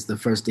is the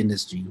first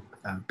industry,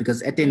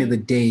 because at the end of the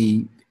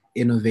day,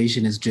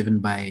 innovation is driven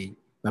by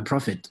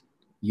profit.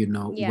 You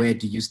know, where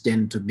do you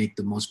stand to make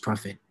the most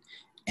profit?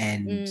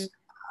 And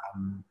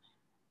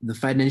the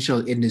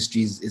financial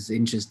industries is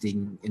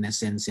interesting in a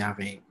sense. I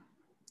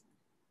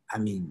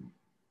mean,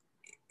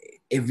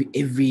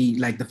 every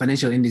like the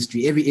financial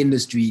industry, every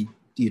industry,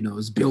 you know,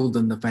 is built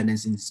on the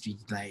finance industry.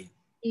 Like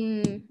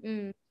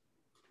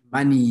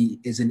money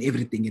is in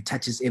everything; it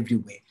touches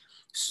everywhere.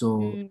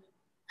 So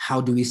how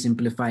do we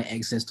simplify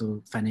access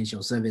to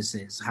financial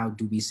services? How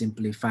do we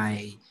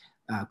simplify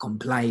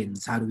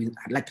compliance? How do we,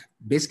 like,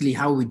 basically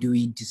how do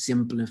we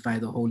simplify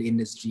the whole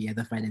industry at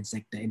the finance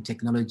sector? And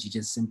technology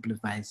just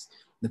simplifies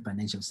the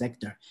financial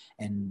sector.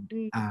 And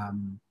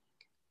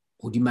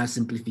Hudima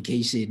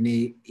simplification,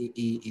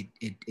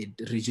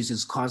 it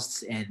reduces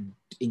costs and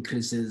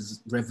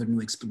increases revenue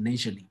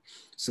exponentially.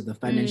 So the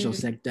financial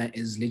sector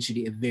is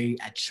literally a very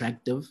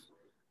attractive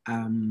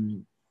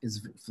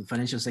the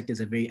financial sector is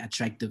a very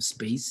attractive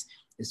space,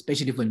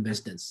 especially for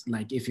investors.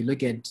 Like if you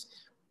look at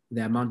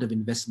the amount of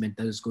investment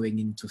that is going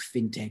into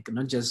fintech,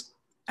 not just,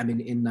 I mean,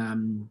 in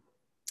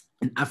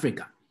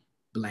Africa,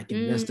 like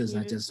investors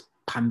are just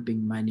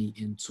pumping money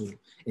into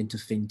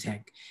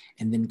fintech.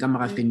 And then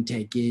Kamara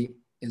fintech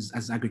is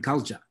as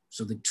agriculture.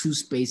 So the two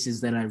spaces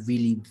that are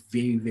really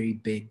very, very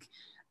big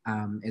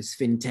is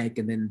fintech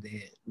and then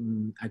the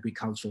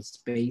agricultural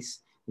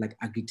space. Like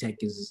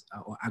agri-tech is,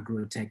 or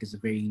agro-tech is a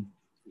very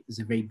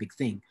big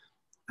thing.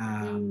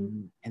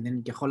 And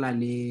then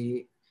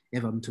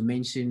if I'm to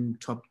mention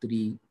top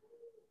three,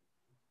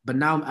 but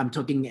now I'm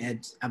talking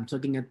at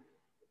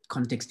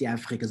context of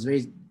Africa. It's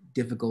very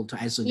difficult to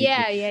isolate.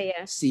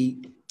 Yeah. See,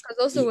 because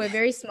also we're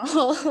very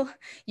small.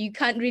 You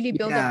can't really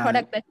build a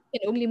product that you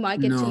can only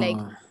market to like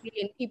 2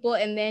 million people,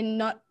 and then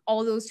not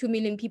all those 2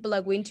 million people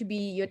are going to be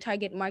your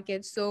target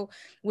market. So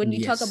when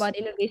you talk about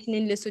innovation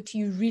in Lesotho,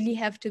 you really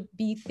have to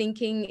be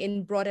thinking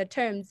in broader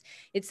terms.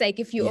 It's like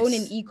if you own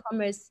an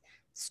e-commerce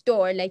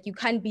store, like you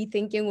can't be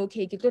thinking,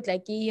 okay, ke tlo tla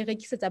ke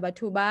rekisetsa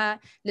batho ba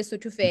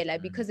Lesotho fela,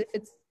 because if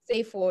it's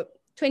say for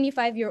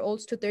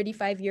 25-year-olds to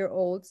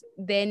 35-year-olds,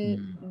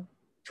 then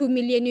 2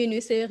 million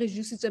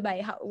reduced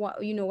by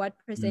you know what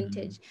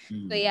percentage.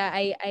 So yeah,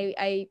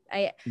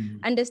 I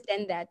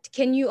understand that.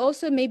 Can you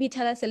also maybe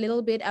tell us a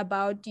little bit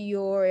about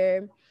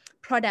your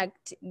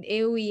product?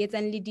 It's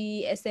only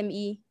the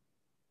SME.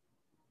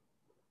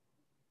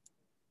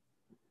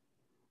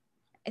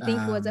 I think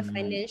it was a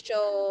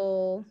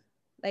financial,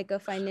 like a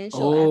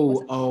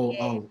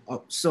financial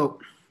app.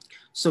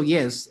 So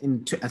yes,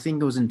 I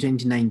think it was in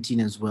 2019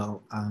 as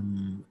well.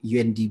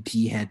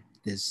 UNDP had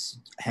this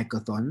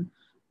hackathon,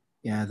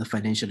 the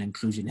financial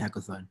inclusion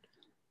hackathon.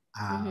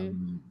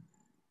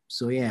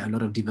 So yeah, a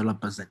lot of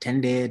developers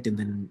attended, and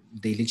then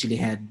they literally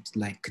had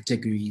like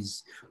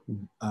categories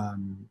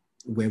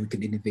where we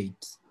could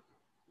innovate,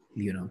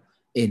 you know,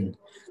 in.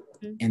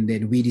 And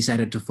then we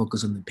decided to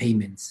focus on the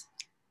payments.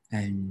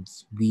 And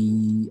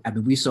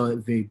we saw a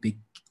very big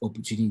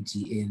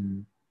opportunity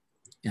in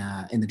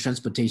the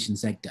transportation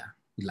sector.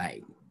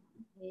 Like,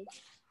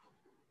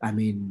 I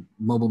mean,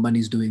 mobile money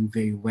is doing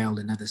very well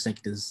in other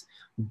sectors,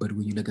 but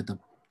when you look at the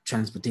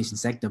transportation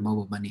sector,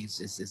 mobile money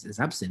is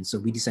absent. So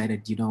we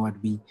decided, you know what,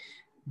 we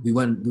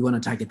want to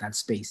target that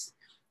space,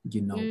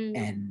 you know.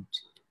 And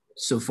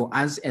so for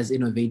us as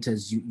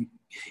innovators,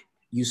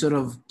 you sort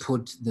of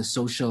put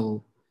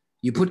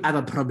you put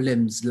other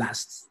problems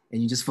last,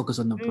 and you just focus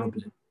on the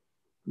problem,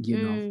 you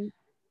know.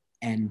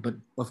 And but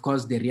of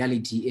course the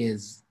reality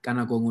is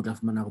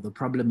the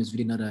problem is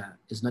really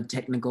it's not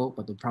technical,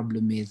 but the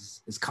problem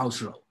is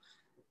cultural.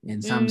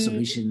 And some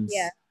solutions,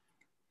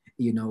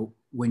 you know,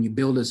 when you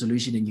build a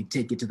solution and you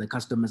take it to the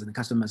customers, and the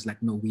customers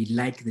like, no, we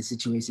like the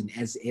situation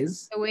as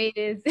is, the way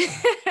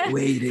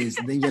it is.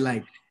 And then you're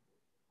like,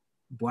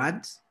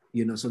 what?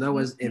 You know, so that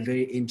was a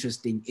very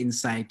interesting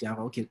insight.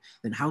 Okay,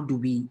 then how do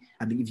we,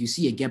 if you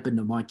see a gap in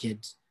the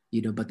market,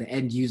 you know, but the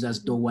end users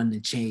don't want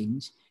to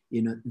change,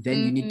 you know, then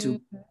you need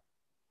to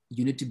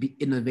you need to be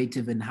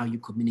innovative in how you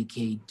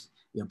communicate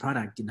your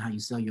product and how you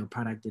sell your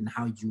product and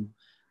how you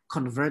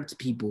convert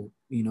people,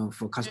 you know,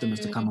 for customers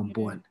to come on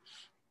board.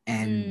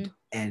 And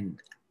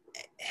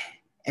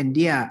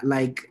yeah,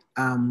 like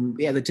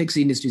yeah, the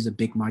taxi industry is a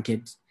big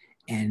market,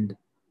 and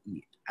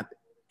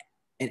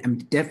I'm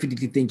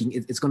definitely thinking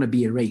it's going to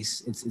be a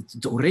race.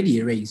 It's already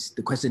a race.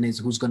 The question is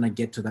who's going to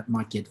get to that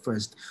market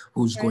first,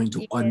 who's going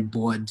to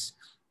onboard,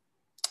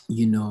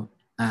 you know,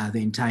 the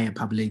entire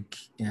public,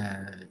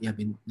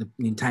 the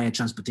entire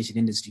transportation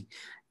industry.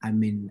 I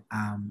mean,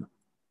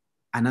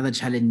 another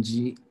challenge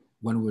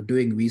when we're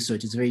doing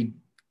research, it's very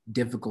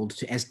difficult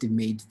to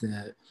estimate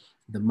the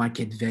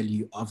market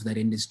value of that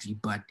industry.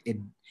 But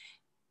in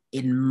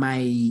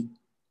my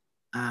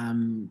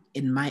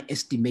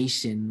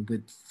estimation,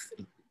 with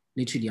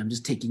literally, I'm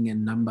just taking a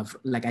number,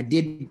 like I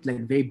did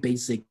like very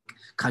basic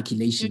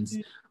calculations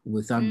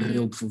without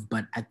real proof,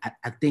 but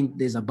I think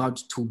there's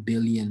about 2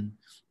 billion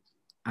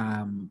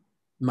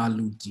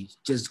maluti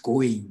just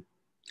going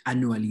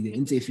annually.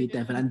 It's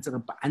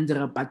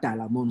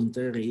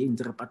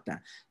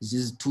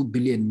just 2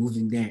 billion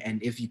moving there.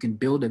 And if you can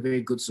build a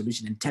very good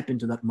solution and tap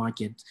into that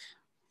market,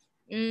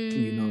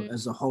 you know,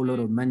 there's a whole lot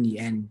of money,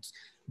 and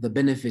the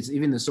benefits,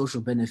 even the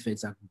social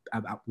benefits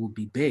will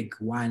be big.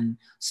 One,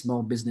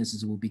 small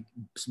businesses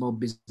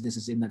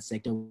in that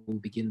sector will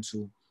begin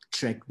to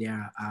track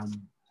their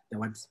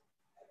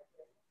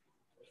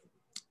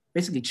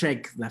basically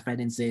track their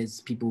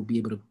finances. People will be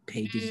able to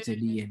pay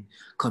digitally, and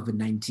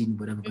COVID-19,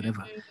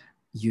 whatever,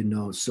 you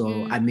know.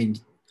 So I mean,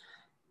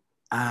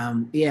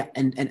 yeah,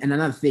 and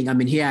another thing, I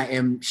mean, here I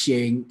am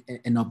sharing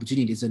an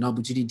opportunity. It's an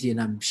opportunity,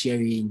 and I'm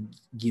sharing,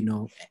 you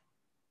know.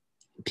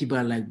 People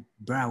are like,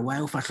 bro, why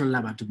at the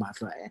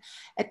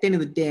end of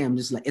the day, I'm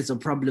just like, it's a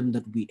problem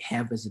that we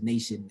have as a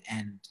nation,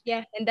 and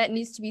that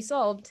needs to be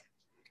solved.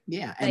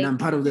 Yeah, and I'm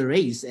part of the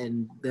race,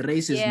 and the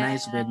race is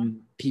nice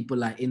when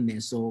people are in there.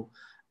 So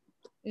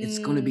it's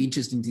going to be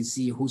interesting to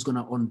see who's going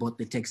to onboard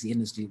the taxi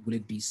industry. Will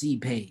it be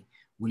CPay?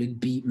 Will it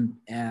be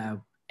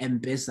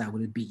M-Pesa?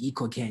 Will it be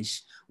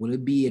EcoCash? Will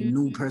it be a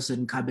new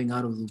person coming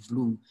out of the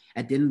blue?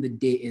 At the end of the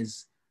day,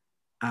 is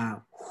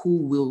who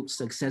will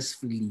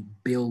successfully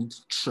build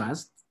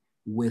trust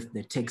with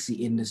the taxi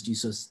industry,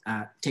 so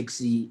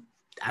taxi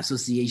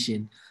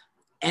association,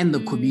 and the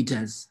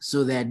commuters,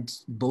 so that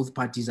both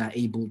parties are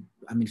able,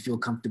 I mean, feel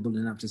comfortable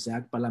enough to say,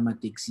 "Palama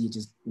taxi,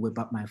 just whip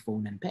up my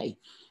phone and pay."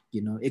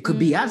 You know, it could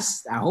be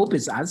us. I hope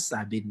it's us.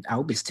 I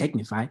hope it's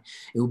Technify.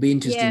 It will be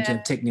interesting to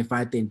have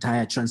Technified the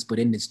entire transport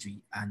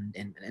industry, and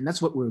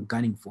that's what we're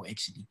gunning for,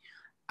 actually.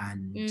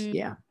 And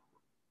yeah.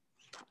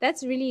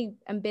 That's really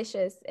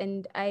ambitious,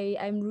 and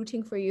I'm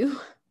rooting for you.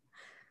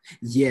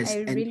 Yes,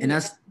 and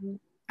that's,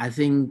 I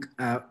think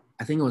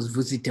it was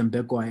Vusi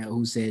Tembekwa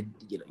who said,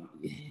 you know,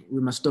 we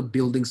must stop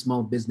building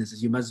small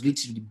businesses. You must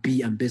literally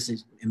be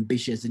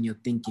ambitious in your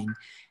thinking,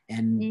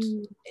 and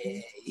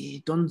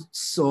don't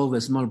solve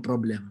a small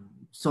problem.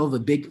 Solve a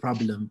big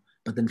problem,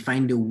 but then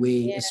find a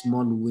way, a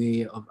small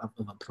way of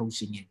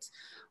approaching it.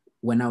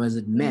 When I was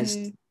at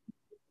MEST,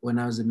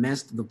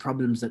 the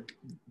problems that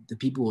the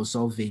people were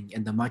solving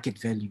and the market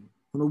value,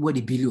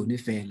 nobody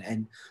billion.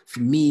 And for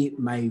me,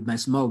 my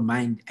small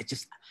mind,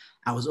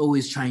 I was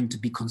always trying to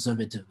be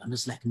conservative. I'm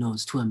just like, no,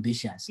 it's too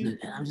ambitious. And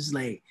I'm just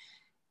like,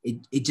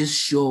 it just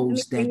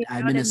shows that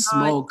I'm in a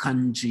small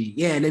country.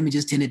 Yeah, let me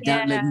just turn it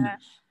down.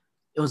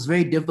 It was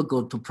very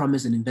difficult to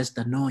promise an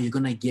investor, no, you're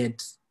gonna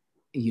get,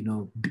 you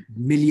know,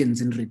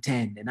 millions in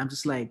return. And I'm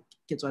just like,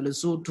 it's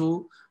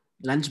Lesotho,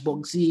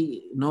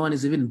 Lunchboxy, no one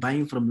is even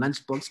buying from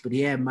Lunchbox, but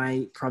here am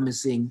I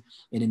promising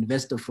an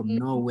investor from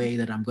Norway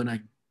that I'm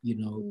gonna, you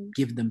know,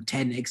 give them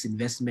 10x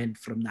investment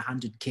from the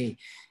 100K,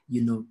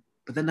 you know.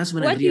 But then that's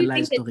when I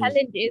realized the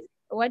challenge is.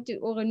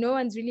 No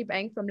one's really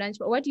buying from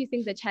Lunchbox. What do you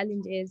think the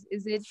challenge is?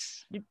 Is it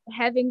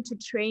having to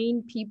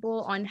train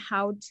people on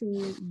how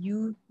to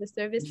use the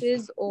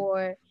services,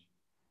 or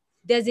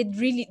does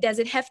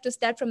it have to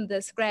start from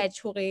the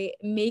scratch,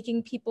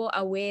 making people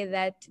aware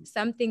that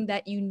something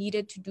that you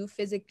needed to do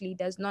physically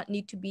does not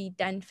need to be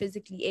done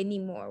physically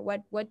anymore?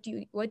 What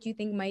do you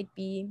think might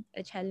be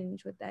a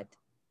challenge with that?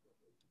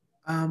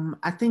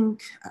 I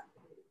think,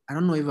 I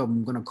don't know if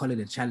I'm going to call it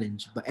a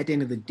challenge, but at the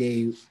end of the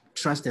day,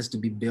 trust has to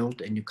be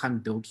built, and you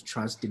can't build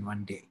trust in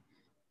one day,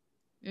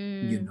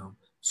 you know.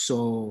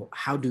 So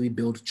how do we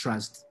build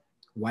trust?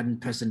 One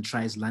person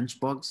tries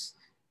Lunchbox,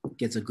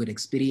 gets a good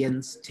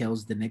experience,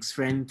 tells the next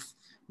friend,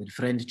 the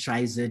friend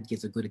tries it,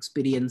 gets a good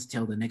experience,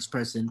 tell the next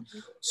person.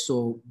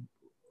 So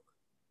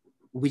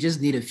we just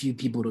need a few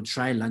people to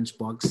try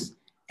Lunchbox,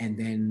 and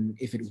then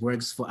if it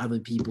works for other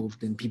people,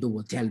 then people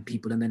will tell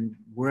people, and then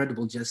word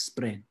will just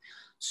spread.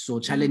 So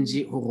challenge,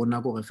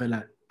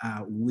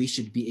 we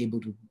should be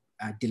able to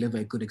deliver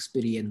a good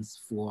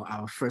experience for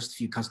our first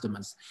few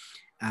customers.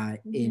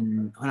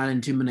 In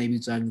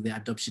the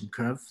adoption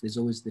curve, there's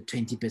always the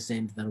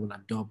 20% that will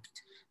adopt,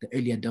 the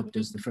early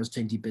adopters, the first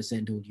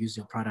 20% will use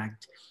your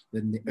product.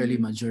 Then the early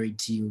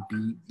majority will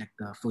be like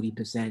the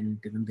 40%, and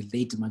then the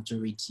late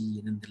majority,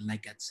 and then the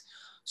laggards.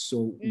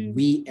 So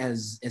we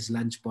as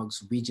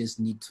Lunchbox, we just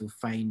need to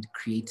find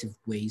creative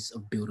ways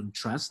of building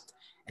trust,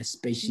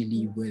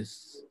 especially with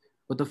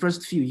the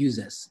first few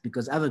users,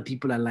 because other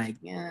people are like,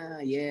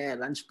 yeah,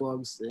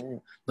 Lunchbox,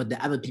 but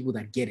the other people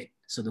that get it.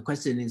 So the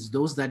question is,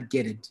 those that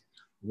get it,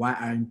 why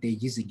aren't they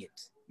using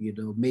it? You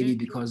know, maybe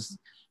because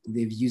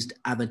they've used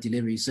other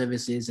delivery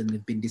services and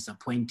they've been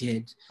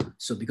disappointed.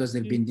 So because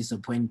they've been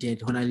disappointed,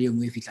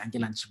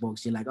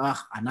 Lunchbox, you're like,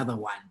 oh, another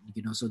one,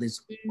 you know. So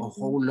there's a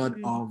whole lot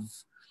of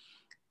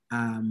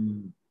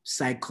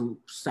cycle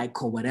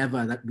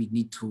whatever that we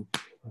need to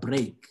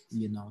break,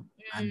 you know.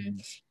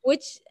 And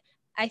which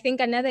I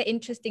think another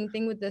interesting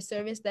thing with the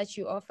service that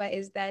you offer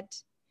is that,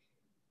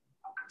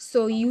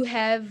 so you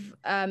have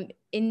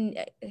in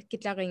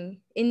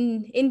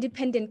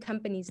independent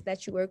companies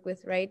that you work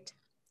with, right?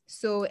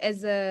 So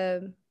as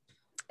a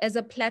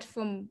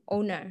platform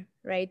owner,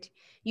 right,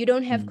 you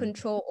don't have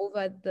control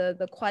over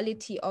the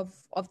quality of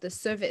the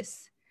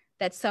service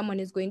that someone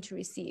is going to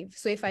receive.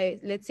 So if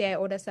let's say I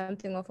order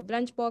something off a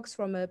Lunchbox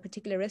from a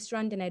particular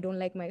restaurant and I don't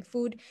like my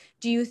food,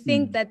 do you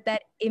think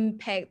that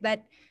impact,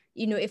 that,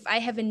 you know, if I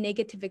have a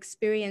negative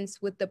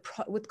experience with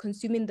with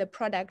consuming the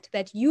product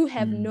that you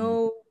have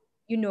no,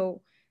 you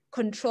know,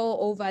 control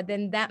over,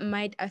 then that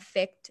might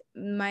affect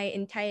my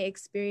entire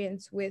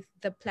experience with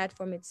the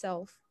platform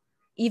itself,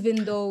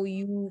 even though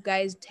you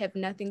guys have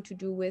nothing to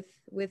do with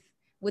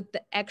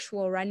the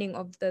actual running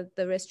of the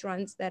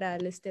restaurants that are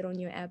listed on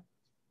your app?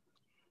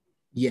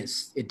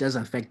 Yes, it does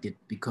affect it,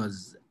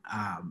 because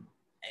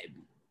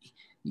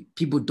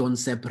people don't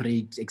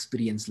separate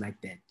experience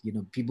like that. You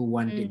know, people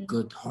want a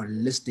good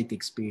holistic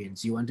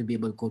experience. You want to be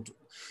able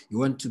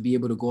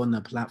to go on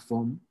a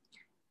platform,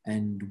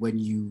 and when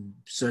you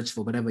search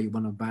for whatever you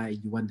want to buy,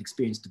 you want the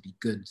experience to be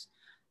good.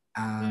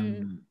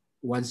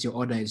 Once your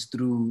order is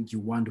through, you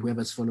want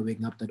whoever's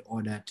following up that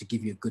order to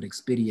give you a good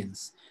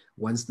experience.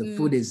 Once the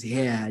food is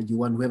here, you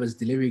want whoever's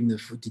delivering the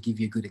food to give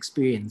you a good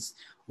experience.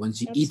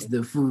 Once you eat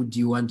the food,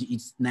 you want to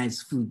eat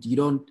nice food.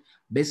 You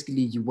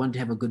want to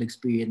have a good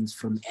experience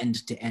from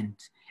end to end.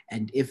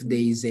 And if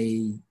there's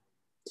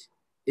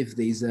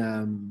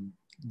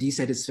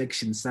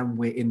dissatisfaction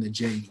somewhere in the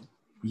journey,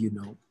 you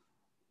know,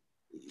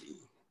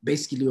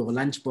 basically your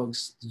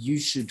Lunchbox, you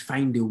should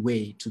find a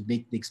way to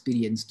make the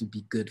experience to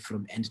be good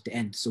from end to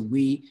end. So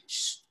we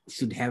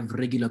should have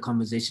regular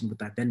conversation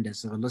with our vendors.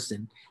 So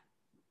listen,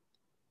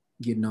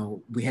 you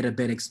know, we had a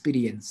bad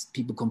experience.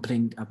 People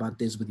complained about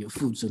this with your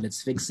food, so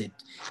let's fix it.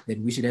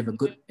 Then we should have a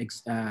good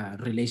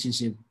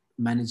relationship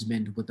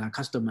management with our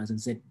customers and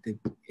said, the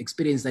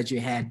experience that you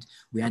had,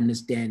 we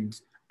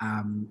understand,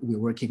 we're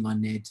working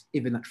on it,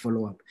 even that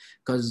follow-up.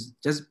 Because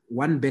just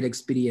one bad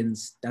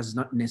experience does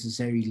not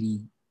necessarily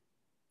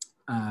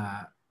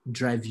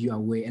drive you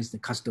away as the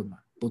customer.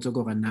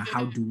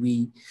 How do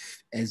we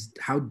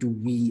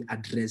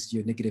address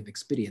your negative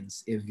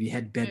experience? If you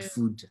had bad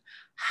food,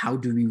 how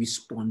do we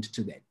respond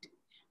to that?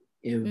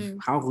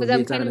 How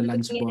I'm kind of the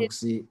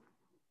Lunchbox?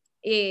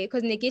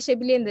 Because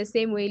negotiably in the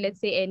same way, let's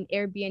say an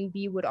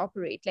Airbnb would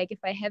operate. Like if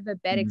I have a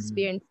bad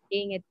experience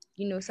staying at,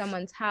 you know,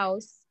 someone's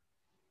house,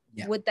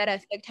 would that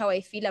affect how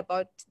I feel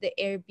about the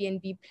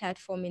Airbnb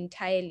platform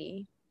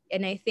entirely?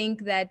 And I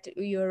think that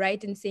you're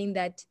right in saying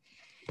that,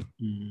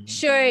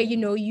 sure, you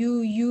know,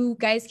 you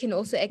guys can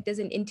also act as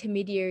an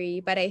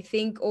intermediary, but I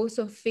think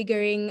also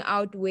figuring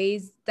out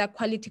ways that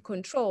quality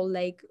control,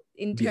 like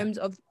in terms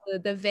of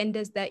the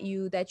vendors that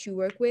you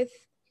work with.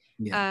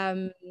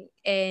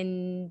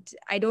 And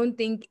I don't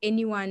think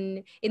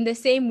anyone, in the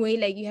same way,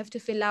 like you have to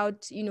fill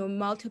out, you know,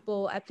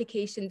 multiple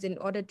applications in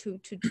order to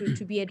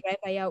be a driver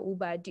via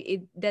Uber.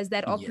 Does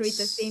that operate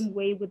the same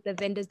way with the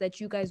vendors that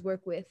you guys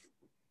work with?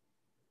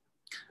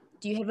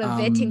 Do you have a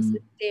vetting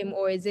system,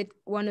 or is it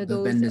one of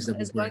those,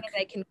 as long as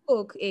I can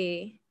cook?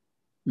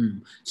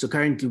 So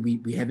currently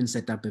we haven't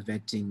set up a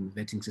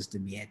vetting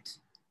system yet,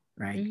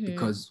 right?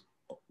 Because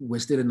we're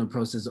still in the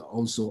process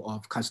also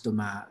of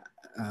customer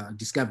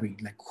discovery,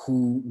 like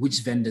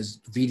which vendors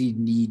really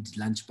need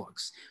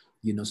Lunchbox,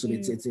 you know. So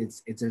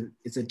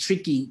it's a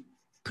tricky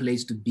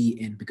place to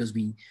be in, because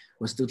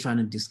we're still trying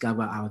to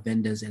discover our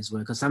vendors as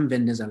well. Because some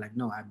vendors are like,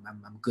 no,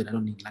 I'm good, I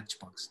don't need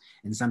Lunchbox,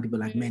 and some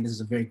people are like, man, this is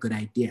a very good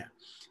idea,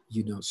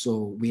 you know.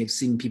 So we have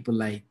seen people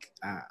like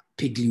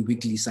Piggly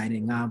Wiggly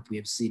signing up. We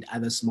have seen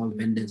other small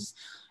vendors,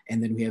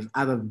 and then we have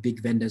other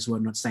big vendors who are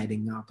not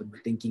signing up, and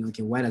we're thinking,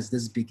 okay, why does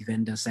this big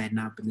vendor sign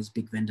up and this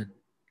big vendor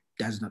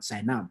does not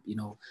sign up, you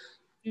know?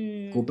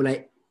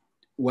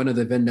 One of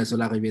the vendors,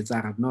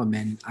 no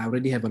man, I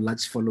already have a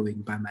large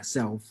following by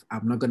myself.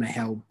 I'm not gonna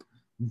help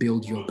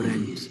build your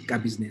brand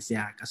business.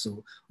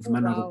 So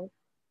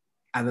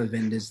other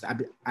vendors,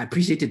 I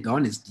appreciated the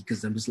honesty,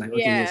 because I'm just like,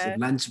 okay, yes, if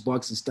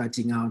Lunchbox is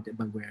starting out,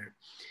 but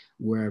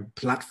we're a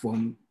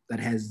platform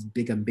that has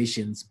big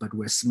ambitions, but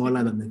we're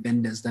smaller than the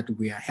vendors that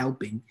we are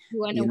helping. You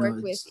want to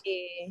work with.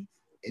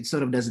 It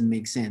sort of doesn't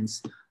make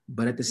sense.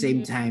 But at the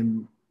same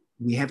time,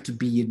 we have to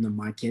be in the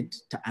market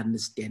to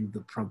understand the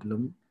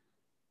problem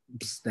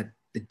that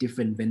the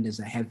different vendors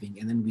are having,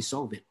 and then we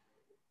solve it,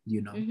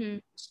 you know.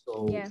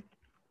 So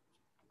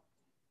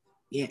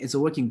yeah, it's a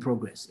work in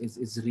progress.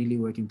 It's really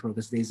work in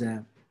progress. There's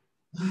a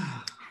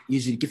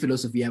usually the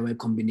philosophy of Y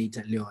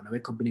Combinator, Leon. Y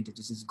Combinator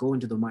just go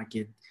into the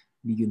market,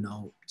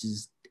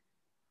 just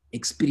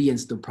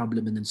experience the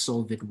problem and then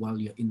solve it while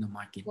you're in the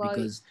market. Well,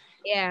 Because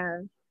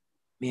yeah,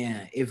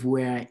 if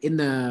we're in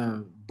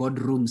the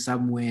boardroom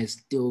somewhere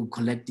still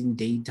collecting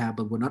data,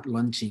 but we're not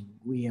launching,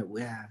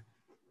 we're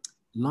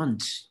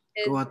launch.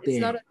 Go out it's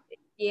there. not.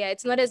 Yeah,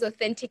 it's not as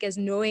authentic as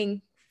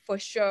knowing for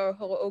sure.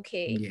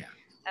 Okay.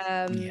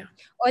 Yeah.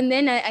 And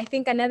then I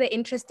think another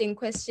interesting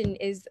question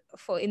is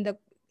for in the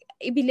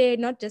Ibile,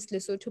 not just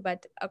Lesotho,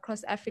 but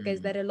across Africa, is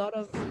that a lot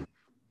of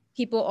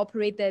people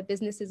operate their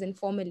businesses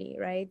informally,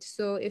 right?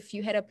 So if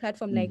you had a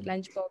platform like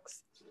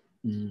Lunchbox,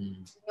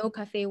 we know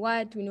Cafe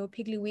What, we know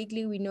Piggly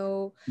Wiggly, we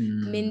know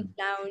Mint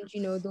Lounge,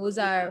 those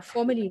are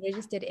formally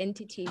registered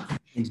entities.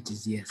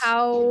 Entities, yes.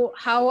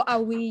 How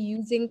are we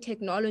using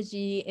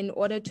technology in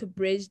order to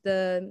bridge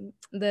the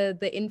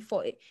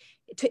info,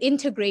 to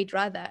integrate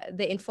rather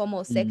the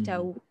informal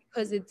sector,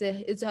 because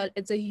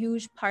it's a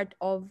huge part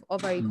of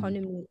our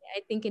economy. I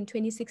think in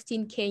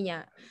 2016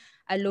 Kenya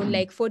alone,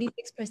 like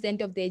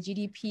 46% of their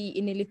GDP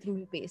in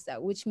through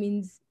pesa, which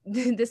means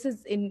this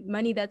is in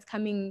money that's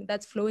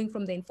flowing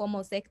from the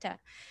informal sector,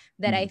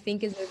 that I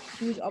think is a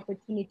huge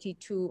opportunity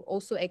to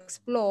also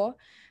explore.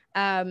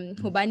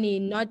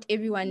 Hobani, not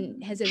everyone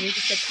has a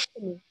registered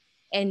company.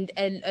 And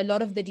a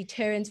lot of the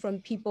deterrence from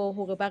people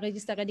who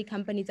register the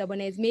companies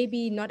is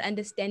maybe not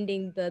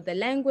understanding the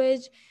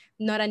language,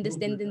 not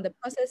understanding the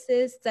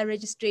processes, the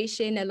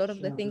registration. A lot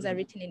of the things are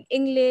written in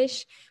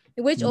English,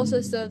 which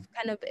also serve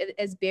kind of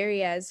as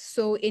barriers.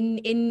 So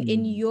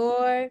in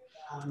your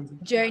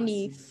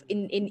journey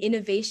in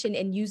innovation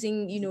and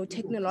using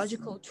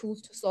technological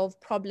tools to solve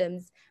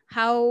problems,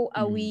 how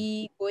are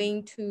we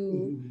going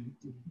to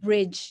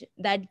bridge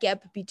that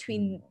gap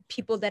between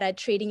people that are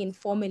trading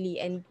informally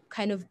and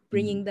kind of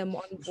bringing them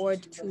on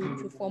board to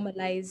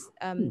formalize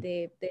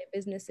their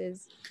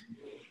businesses?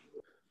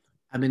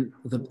 I mean,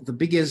 the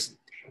biggest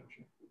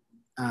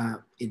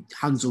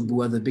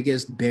the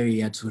biggest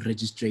barrier to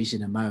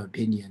registration, in my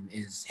opinion,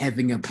 is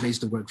having a place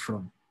to work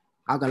from.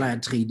 How can I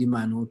trade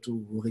man how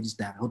to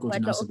register? How to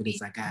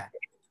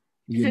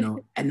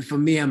and for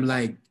me, I'm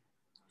like,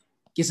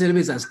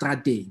 civilians are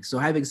starting. So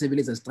having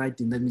civilians are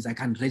starting, that means I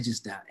can't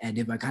register. And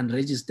if I can't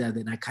register,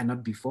 then I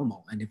cannot be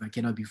formal. And if I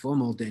cannot be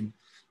formal, then,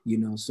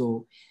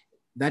 so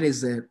that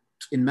is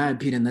in my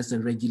opinion, that's a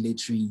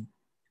regulatory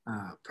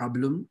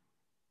problem,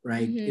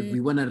 right? If we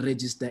want to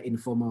register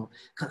informal,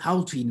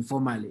 how to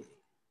informal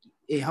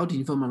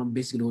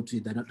basically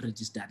they're not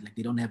registered, like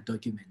they don't have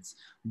documents.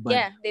 But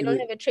yeah, they don't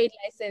have a trade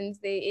license.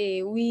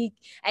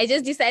 I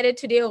just decided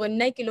today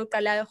and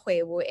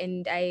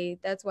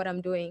that's what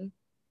I'm doing.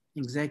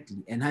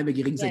 Exactly. And how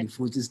getting the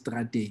food is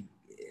starting.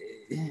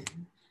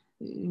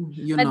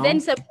 But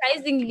then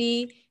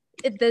surprisingly,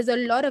 there's a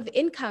lot of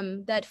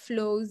income that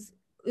flows,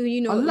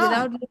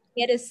 without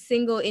looking at a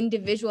single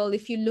individual.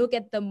 If you look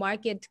at the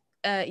market,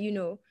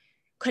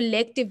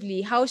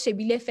 collectively, how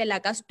Shebile fela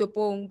ka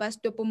stopong, ba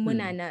stopong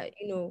monana,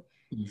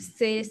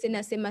 se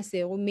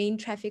Maseru, main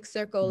traffic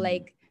circle,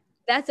 like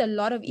that's a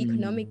lot of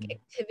economic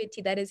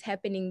activity that is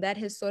happening that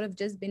has sort of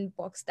just been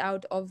boxed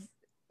out of,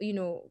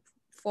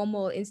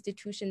 formal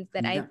institutions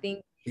that I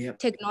think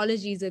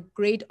technology is a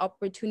great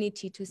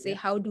opportunity to say,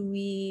 how do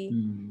we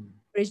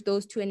bridge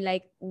those two? And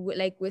like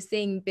we're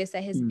saying,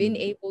 Besa has been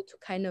able to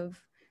kind of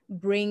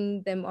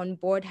bring them on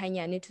board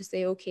Hanyane to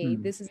say, okay,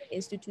 this is an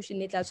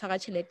institution,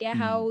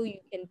 how you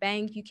can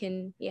bank, you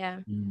can,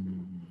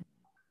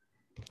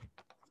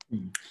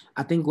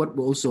 I think what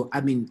we also,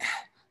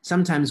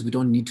 sometimes we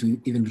don't need to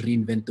even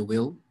reinvent the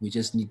wheel. We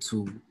just need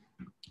to,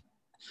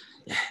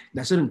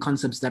 there are certain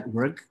concepts that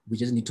work. We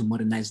just need to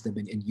modernize them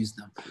and use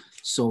them.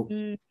 So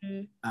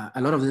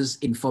a lot of these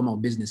informal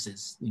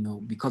businesses,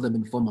 we call them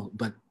informal,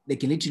 but they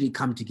can literally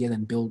come together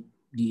and build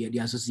the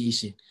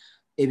association.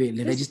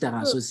 The register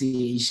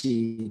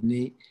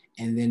association,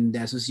 and then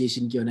the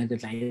association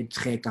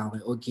track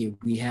out, okay,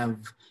 we have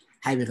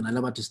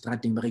to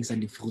starting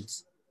the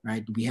fruits,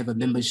 right? We have a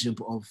membership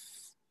of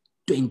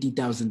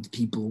 20,000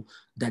 people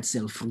that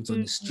sell fruits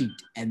on the street.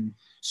 And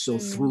so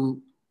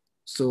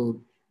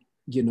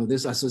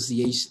this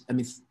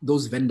association,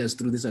 those vendors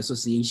through this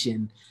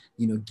association,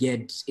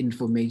 get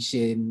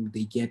information,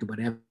 they get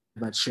whatever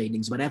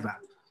trainings, whatever.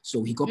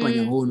 So he got on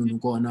your own,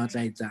 go on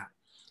outside that.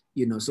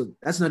 So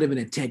that's not even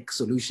a tech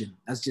solution.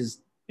 That's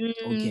just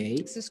okay.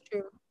 This is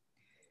true.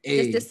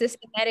 Just a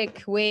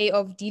systematic way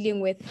of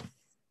dealing with,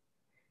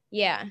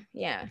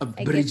 of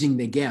bridging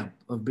the gap,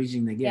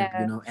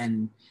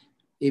 and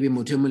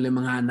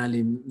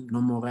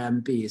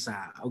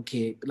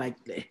okay, like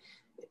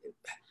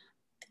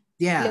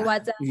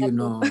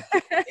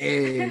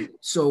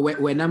so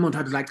when I'm on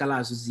like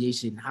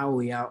association, how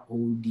we are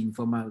holding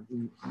informal,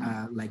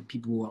 like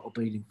people who are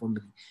operating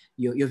formally,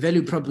 your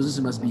value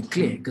proposition must be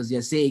clear, because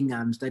you're saying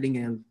I'm starting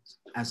an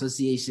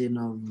association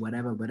of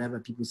whatever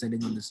people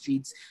selling on the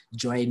streets,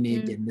 join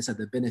it, and these are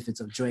the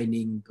benefits of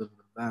joining, blah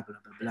blah blah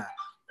blah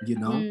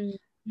blah,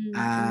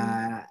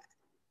 blah.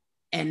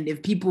 And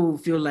if people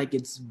feel like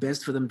it's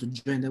best for them to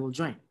join, they will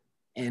join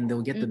and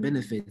they'll get the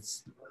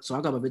benefits. So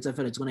I feel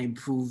it's going to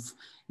improve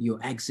your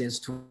access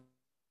to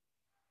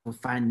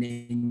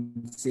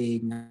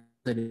financing,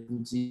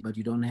 but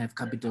you don't have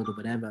capital or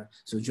whatever.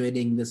 So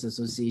joining this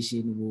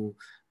association will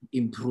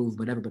improve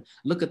whatever. But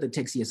look at the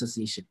taxi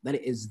association. That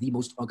is the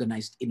most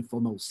organized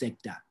informal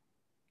sector.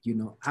 You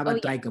know, how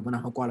about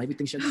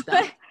everything shuts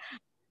down?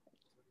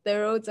 The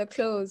roads are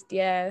closed.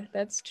 Yeah,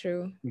 that's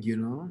true. You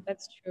know,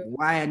 that's true.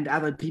 Why aren't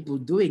other people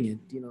doing it?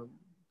 You know,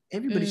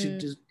 everybody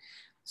should just.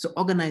 So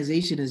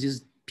organization is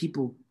just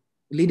people,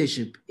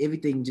 leadership.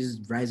 Everything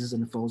just rises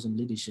and falls on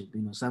leadership.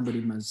 You know,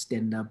 somebody must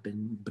stand up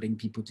and bring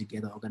people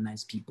together,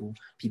 organize people.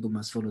 People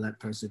must follow that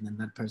person, and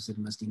that person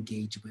must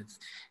engage with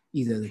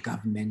either the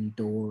government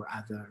or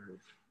other,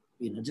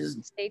 you know,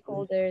 just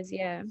stakeholders.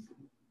 Yeah.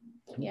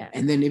 Yeah.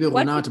 And then maybe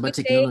run out about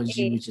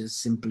technology, which is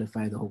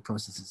simplify the whole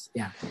processes.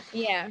 Yeah.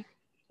 Yeah.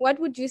 What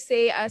would you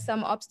say are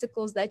some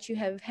obstacles that you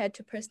have had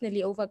to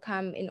personally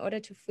overcome in order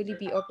to fully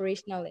be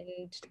operational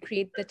and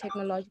create the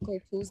technological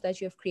tools that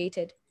you have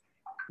created?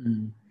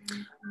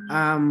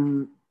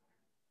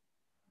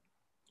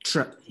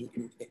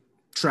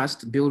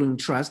 Building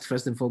trust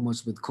first and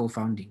foremost with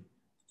co-founding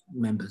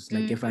members.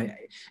 Like if I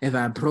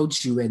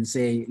approach you and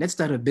say, let's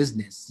start a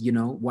business, you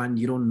know, one,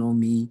 you don't know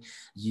me,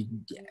 you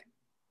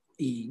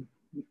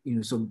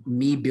know, so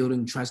me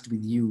building trust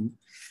with you,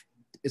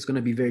 it's going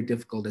to be very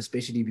difficult,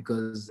 especially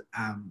because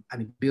I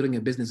mean, building a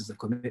business is a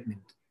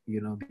commitment,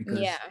 you know,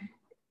 because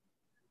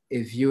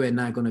if you and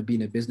I are going to be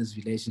in a business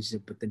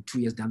relationship, but then 2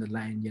 years down the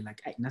line, you're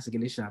like, hey, nasa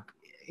gele sharp,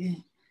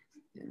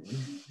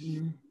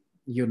 you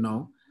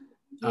know.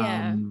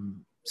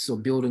 So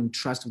building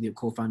trust with your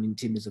co-founding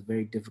team is a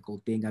very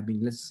difficult thing. I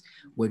mean,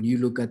 when you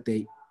look at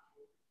the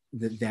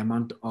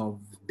amount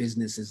of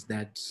businesses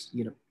that,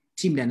 you know,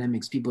 team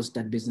dynamics, people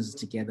start businesses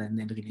together and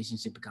then the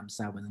relationship becomes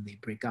sour and then they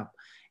break up.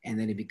 And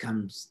then it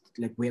becomes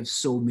like, we have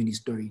so many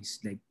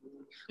stories. Like,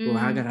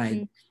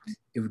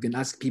 if we can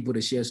ask people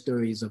to share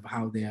stories of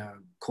how their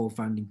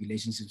co-founding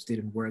relationships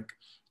didn't work,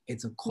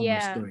 it's a common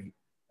story.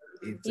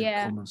 It's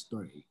a common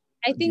story.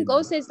 I think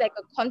also it's like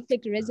a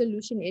conflict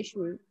resolution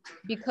issue,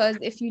 because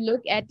if you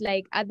look at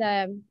like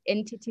other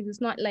entities,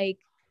 it's not like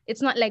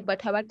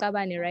Bathawa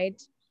Kabane,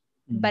 right?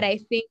 But I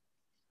think,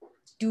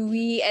 do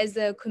we as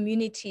a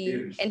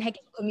community and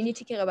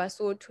community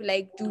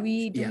do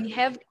we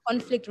have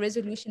conflict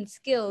resolution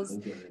skills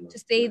to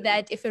say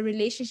that if a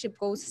relationship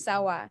goes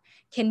sour,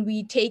 can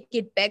we take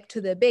it back to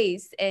the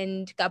base?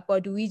 And are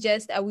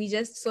we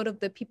just sort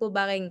of the people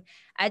barring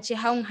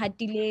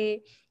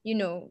you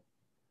know,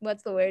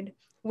 what's the word?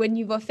 When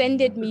you've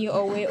offended me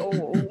or we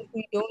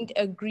don't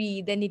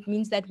agree, then it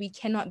means that we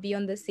cannot be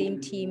on the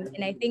same team.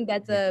 And I think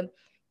that's a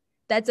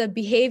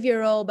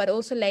behavioral, but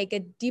also like a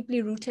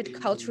deeply rooted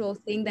cultural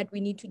thing that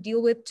we need to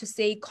deal with, to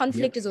say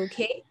conflict is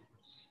okay.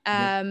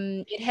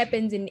 It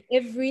happens in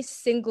every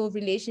single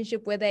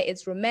relationship, whether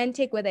it's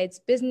romantic, whether it's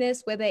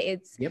business, whether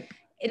it's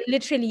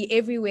literally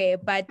everywhere.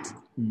 But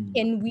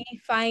can we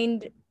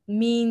find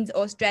means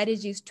or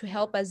strategies to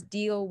help us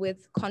deal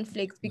with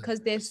conflicts? Because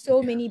there's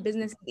so many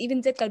businesses,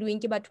 even that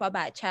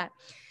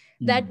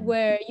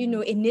were, you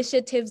know,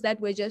 initiatives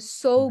that were just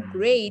so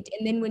great.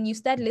 And then when you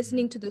start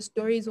listening to the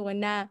stories,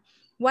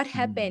 what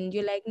happened?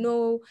 You're like,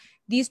 no,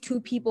 these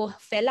two people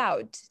fell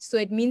out. So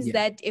it means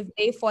that if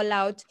they fall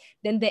out,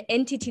 then the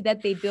entity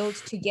that they built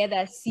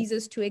together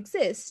ceases to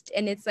exist.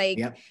 And it's like,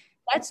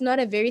 that's not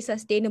a very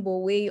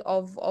sustainable way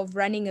of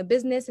running a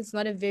business. It's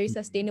not a very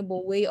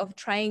sustainable way of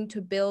trying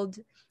to build,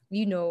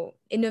 you know,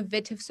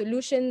 innovative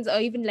solutions, or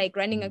even like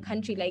running a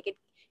country. Like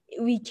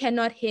we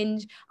cannot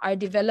hinge our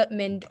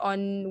development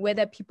on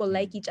whether people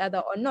like each other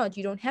or not.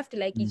 You don't have to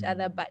like each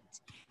other, but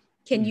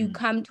can you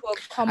come to a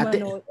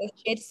common or a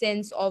shared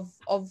sense of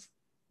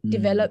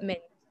development?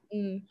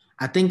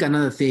 I think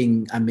another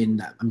thing, I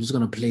mean, I'm just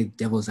going to play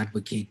devil's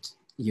advocate,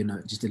 you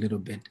know, just a little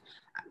bit.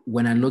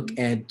 When I look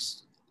at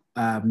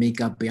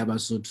makeup,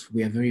 Yabasut,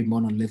 we are very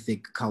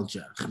monolithic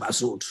culture.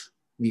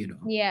 You know.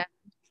 Yeah.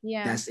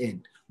 That's it.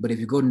 But if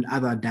you go in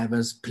other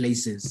diverse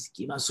places,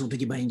 and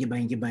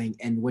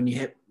when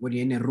you're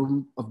in a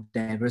room of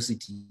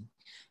diversity,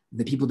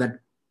 the people that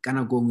kind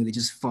of go with it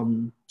just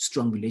form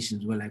strong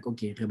relations. We're like,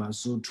 okay,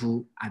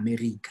 to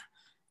America,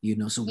 you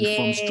know, so we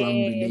form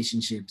strong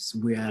relationships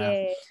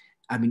where,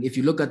 I mean, if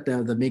you look at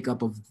the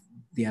makeup of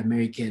the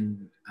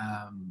American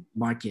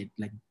market,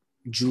 like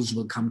Jews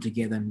will come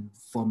together and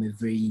form a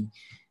very,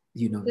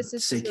 you know,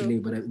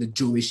 circulate, but the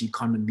Jewish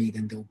economy,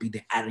 then there will be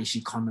the Irish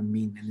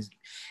economy, and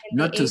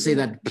not to say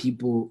that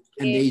people,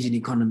 and the Asian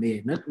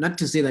economy, not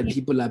to say that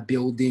people are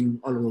building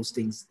all of those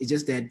things. It's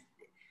just that,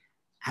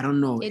 I don't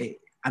know,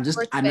 I'm just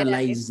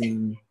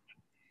analyzing.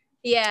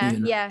 Yeah, you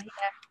know.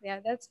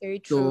 That's very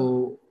true.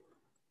 So,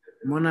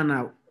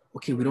 Monana,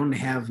 okay, we don't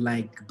have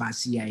like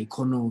Basia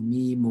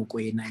economy,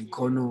 Mokoena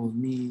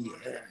economy,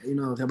 you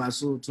know,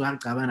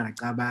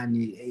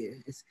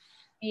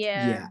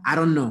 Yeah, I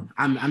don't know.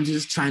 I'm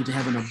just trying to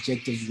have an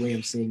objective way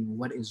of saying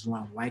what is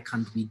wrong. Why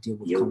can't we deal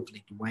with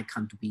conflict? Why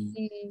can't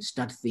we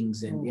start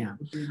things? And yeah,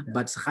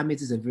 but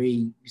Sahamet is a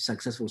very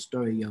successful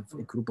story of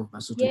a group of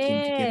Basotho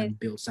came together and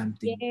built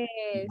something.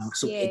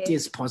 So it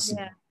is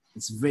possible.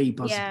 It's very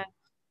possible.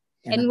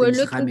 And we're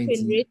looking to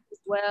enrich as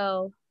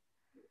well.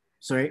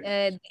 Sorry?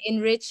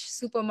 Enrich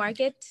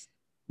supermarket.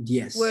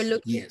 Yes. We're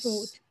looking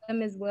to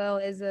them as well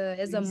as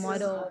a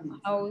model of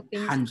how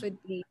things could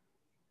be.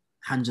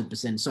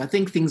 100%. So I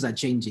think things are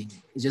changing.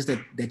 It's just that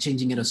they're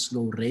changing at a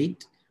slow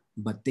rate,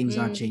 but things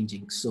are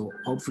changing. So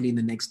hopefully in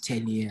the next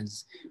 10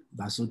 years,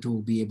 Basotho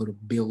will be able to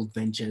build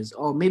ventures.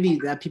 Or maybe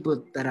there are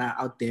people that are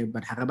out there,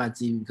 but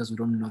Harabati, because we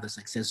don't know the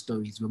success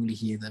stories, we only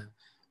hear the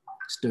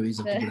stories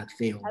of people that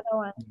fail.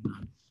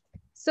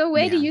 So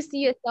where do you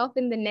see yourself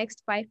in the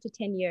next 5 to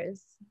 10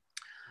 years?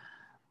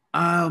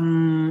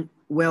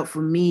 Well,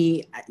 for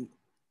me,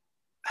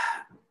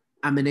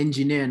 I'm an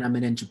engineer and I'm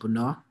an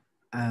entrepreneur.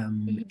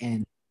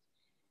 And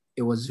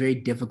it was very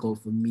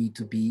difficult for me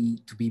to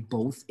be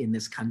both in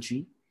this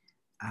country.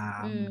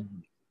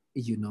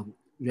 You know,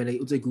 really,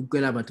 it's a good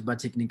but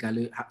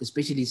technically,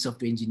 especially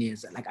software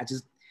engineers. Like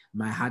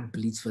my heart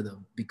bleeds for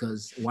them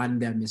because one,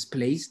 they're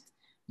misplaced.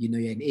 You know,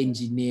 you're an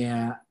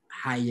engineer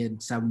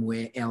hired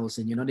somewhere else,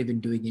 and you're not even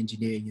doing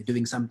engineering. You're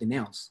doing something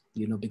else.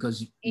 You know,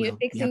 because you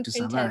have to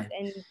survive.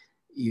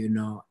 You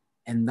know,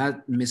 and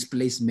that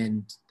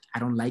misplacement, I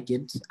don't like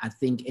it. I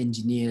think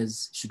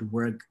engineers should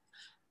work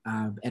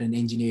at an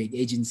engineering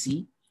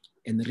agency.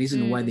 And the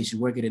reason why they should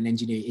work at an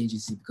engineering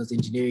agency, because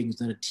engineering is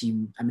not a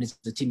team. I mean, it's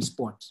a team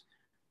sport,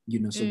 you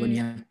know. So when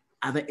you have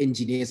other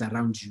engineers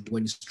around you,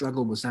 when you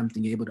struggle with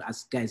something, you're able to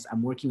ask, guys,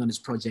 I'm working on this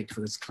project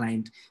for this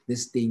client,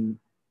 this thing,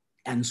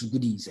 and so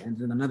goodies. And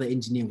then another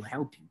engineer will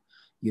help you,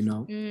 you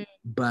know.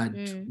 But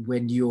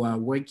when you are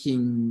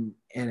working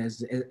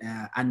as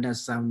under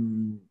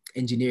some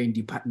engineering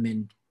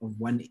department of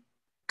one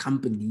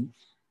company,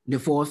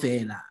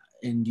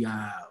 and you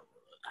are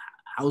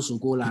also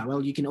go like,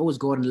 well, you can always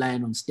go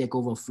online on Stack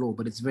Overflow,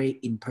 but it's very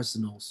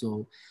impersonal.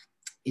 So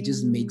it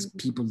just makes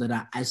people that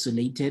are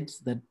isolated,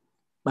 that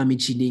when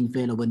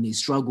they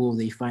struggle,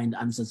 they find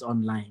answers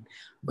online.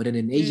 But at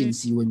an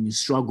agency, when you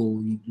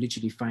struggle, you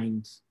literally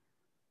find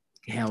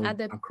help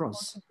other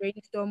across. To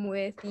brainstorm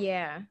with,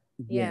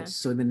 Yes.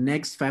 So in the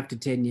next 5 to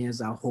 10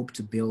 years, I hope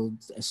to build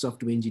a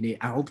software engineer.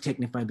 I hope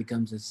Technify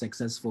becomes a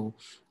successful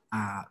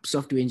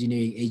software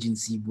engineering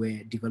agency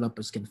where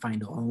developers can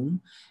find a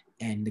home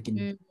and they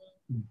can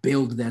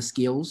build their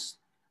skills,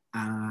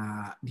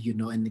 you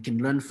know, and they can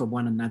learn from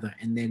one another.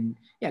 And then,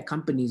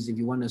 companies, if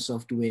you want a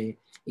software,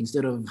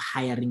 instead of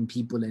hiring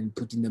people and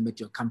putting them at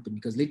your company,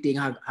 because they think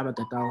how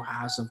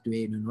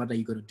software and what are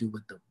you going to do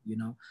with them, you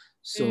know?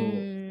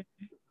 So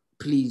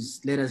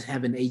please let us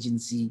have an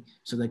agency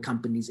so that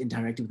companies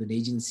interact with an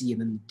agency,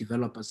 and then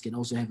developers can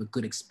also have a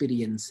good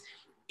experience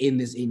in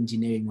this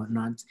engineering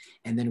whatnot.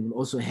 And then we'll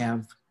also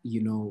have,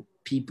 you know,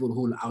 people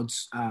who will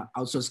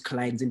outsource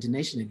clients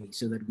internationally,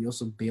 so that we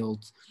also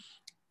build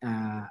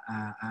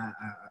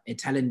a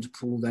talent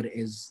pool that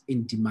is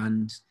in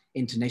demand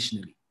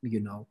internationally, you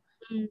know.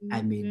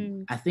 I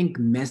mean, I think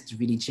MEST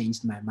really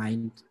changed my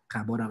mind.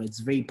 It's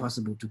very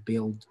possible to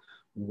build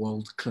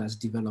world-class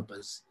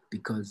developers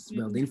because,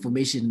 well, the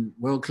information,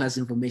 world-class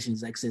information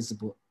is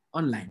accessible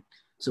online.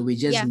 So we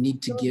just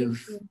need to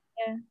give,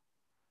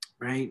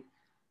 right?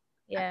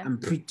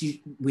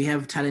 We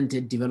have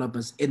talented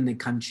developers in the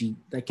country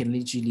that can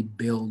literally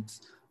build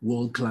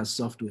world-class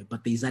software,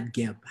 but there's that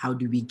gap. How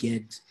do we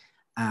get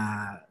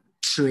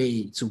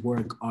Trey to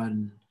work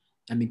on,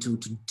 to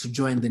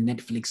join the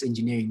Netflix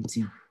engineering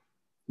team,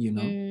 you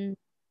know?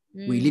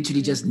 We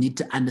literally just need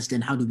to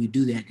understand how do we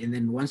do that. And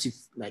then once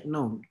it's like,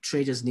 no,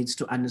 Trey just needs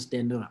to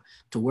understand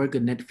to work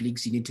at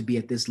Netflix, you need to be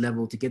at this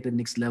level. To get the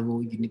next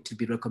level, you need to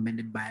be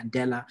recommended by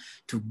Andela.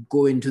 To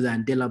go into the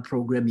Andela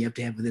program, you have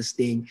to have this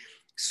thing.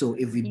 So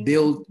if we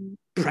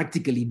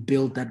practically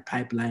build that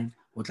pipeline,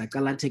 what like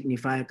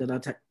Technify,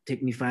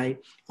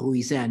 who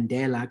we say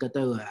Andela,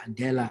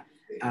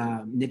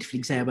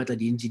 Netflix,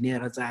 the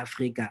engineer at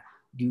Africa,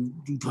 do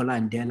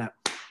Andela,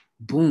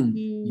 boom,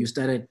 you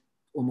started.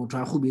 You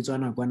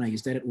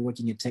started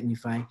working at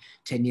Technify.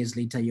 10 years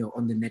later, you're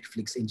on the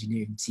Netflix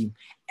engineering team.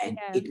 And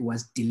it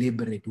was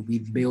deliberate. We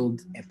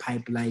built a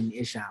pipeline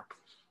sharp.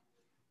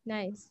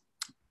 Nice.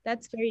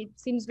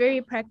 Seems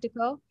very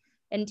practical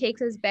and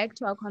takes us back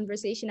to our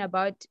conversation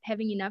about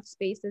having enough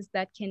spaces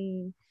that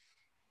can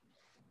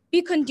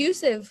be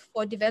conducive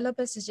for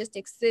developers to just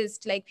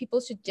exist. Like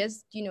people should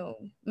just, you know,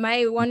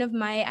 one of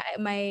my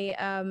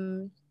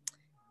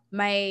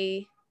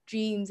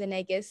dreams, and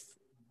I guess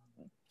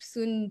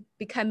soon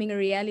becoming a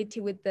reality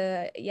with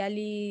the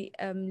YALI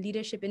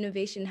Leadership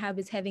Innovation Hub,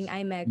 is having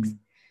IMAX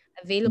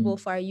available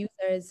for our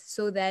users,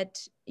 so that,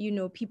 you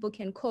know, people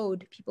can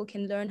code, people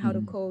can learn how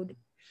to code,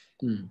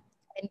 and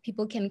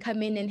people can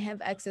come in and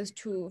have access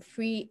to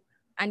free,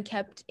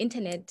 uncapped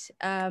internet,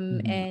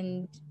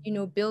 and, you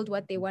know, build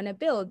what they want to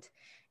build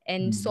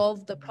and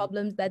solve the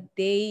problems that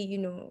they, you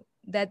know,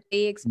 that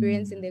they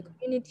experience in their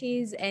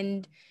communities,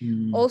 and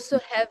also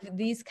have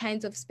these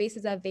kinds of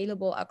spaces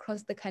available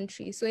across the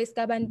country. So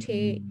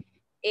Estabante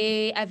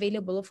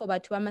available for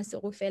Batwa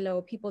Maseru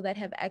Fellow, people that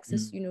have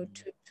access, to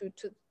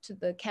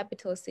the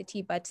capital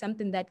city, but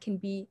something that can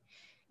be,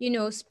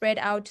 spread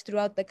out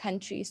throughout the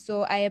country.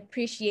 So I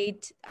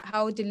appreciate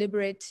how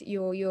deliberate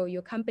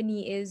your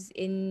company is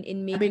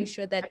in making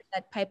sure that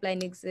that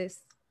pipeline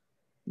exists.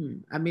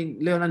 I mean,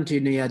 Leonard,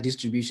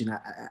 distribution.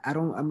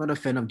 I'm not a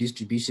fan of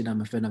distribution.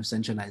 I'm a fan of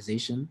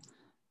centralization.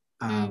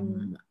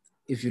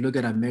 If you look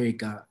at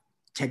America,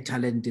 tech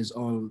talent is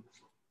all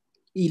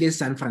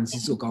San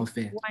Francisco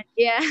fair.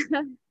 Yeah.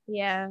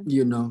 Yeah.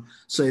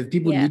 So if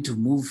people need to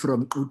move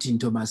from Utin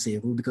to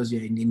Maseru because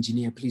you're an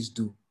engineer, please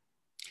do.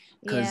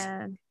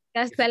 Yeah.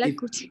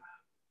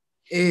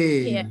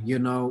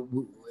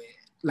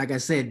 Like I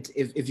said,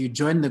 if you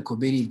join the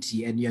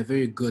community and you're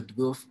very good,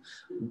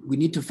 we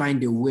need to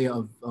find a way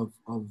of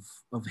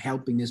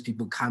helping these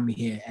people come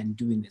here and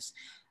doing this.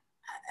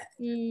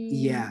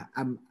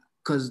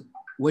 Because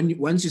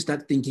once you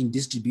start thinking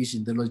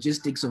distribution, the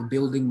logistics of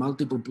building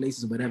multiple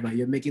places, whatever,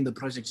 you're making the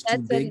projects too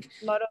big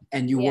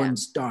and you won't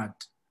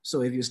start.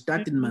 So if you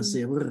start in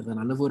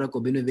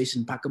Maseru,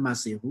 Innovation Park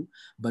Maseru,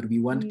 but we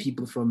want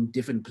people from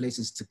different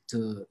places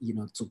to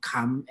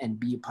come and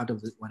be a part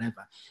of it,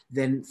 whatever,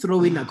 then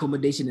throw in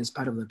accommodation as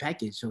part of the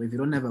package. So if you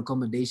don't have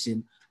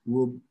accommodation,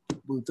 we'll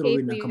throw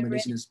in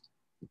accommodation.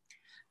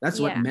 That's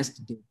what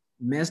Mest did.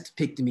 Mest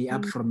picked me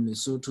up from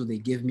Lesotho. They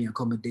gave me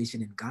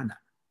accommodation in Ghana.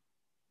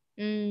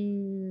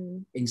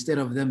 Instead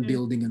of them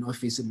building an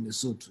office in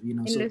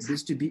Lesotho, so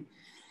this to be.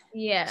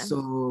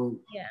 So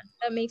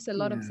that makes a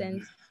lot of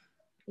sense.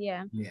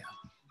 Yeah.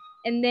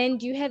 And then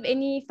do you have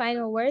any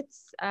final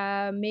words,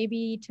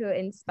 maybe to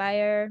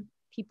inspire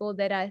people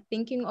that are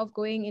thinking of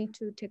going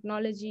into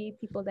technology,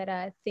 people that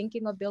are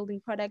thinking of building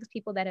products,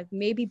 people that have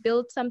maybe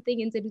built something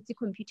in Zeduti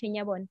Computing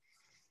Yabon?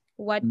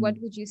 What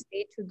would you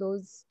say to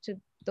those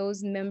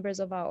members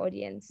of our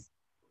audience?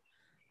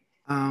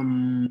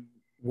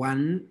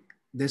 One,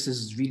 this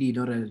is really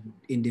not an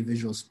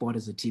individual sport,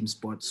 it's a team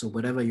sport. So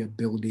whatever you're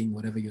building,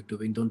 whatever you're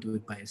doing, don't do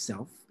it by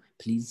yourself,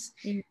 please.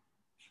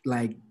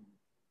 Like,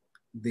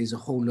 there's a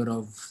whole lot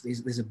of,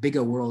 there's a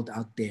bigger world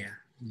out there,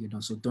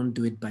 so don't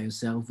do it by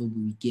yourself.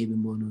 We gave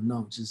him one,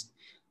 no, just,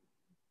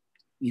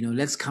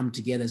 let's come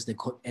together as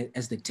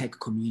the tech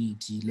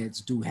community. Let's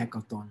do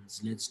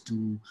hackathons, let's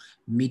do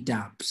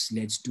meetups,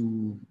 let's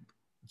do,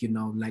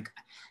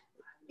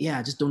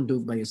 just don't do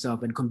it by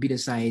yourself. And computer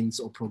science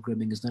or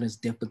programming is not as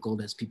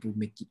difficult as people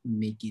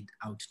make it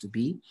out to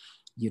be.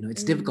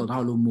 It's difficult,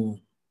 how long more,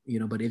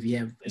 but if you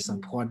have a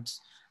support,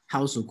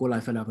 house or goal, I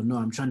feel like, no,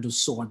 I'm trying to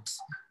sort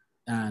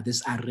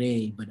this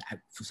array, but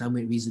for some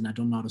reason I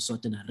don't know how to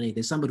sort an array.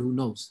 There's somebody who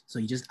knows, so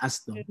you just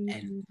ask them,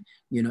 and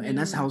and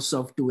that's how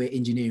software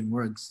engineering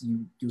works.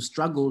 You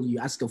struggle, you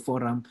ask a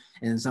forum,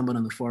 and someone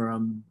on the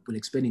forum will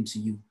explain it to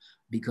you,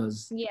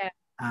 because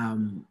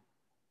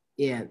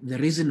the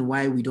reason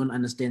why we don't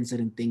understand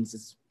certain things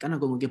is kind of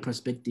going to get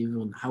perspective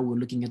on how we're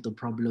looking at the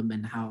problem,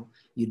 and how,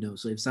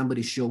 so if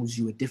somebody shows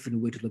you a different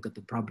way to look at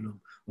the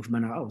problem, of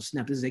man, oh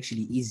snap, this is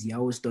actually easy. I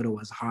always thought it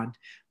was hard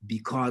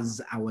because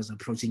I was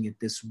approaching it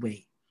this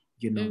way,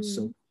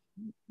 so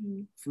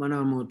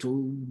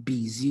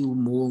busy,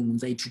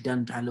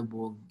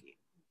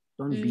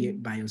 don't be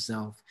by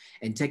yourself.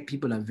 And tech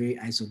people are very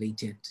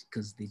isolated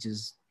because they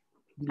just,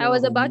 I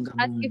was about to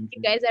ask if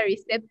you guys are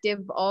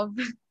receptive of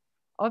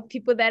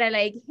people that are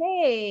like,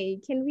 hey,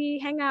 can we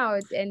hang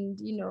out? And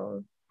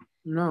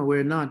no,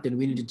 we're not, and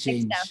we need to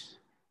change.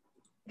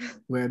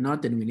 We're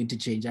not, and we need to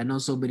change. I know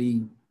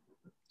somebody,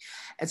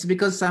 it's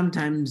because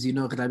sometimes,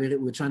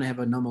 we're trying to have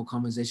a normal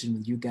conversation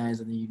with you guys,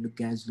 and then you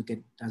guys look at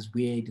us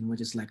weird, and we're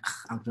just like,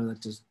 I'd rather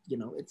just,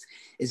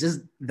 it's just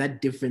that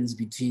difference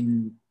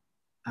between,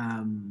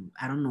 I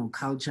don't know,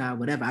 culture,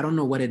 whatever. I don't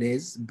know what it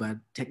is, but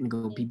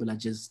technical people are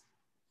just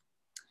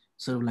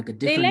sort of like a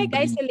different. They like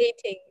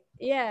isolating.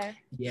 Yeah.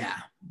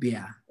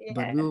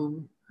 But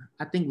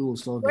I think we will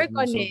solve it. Work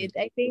on it.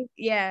 I think,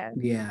 yeah.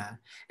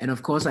 And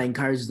of course, I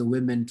encourage the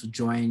women to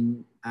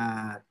join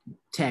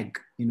tech.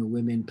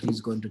 Women,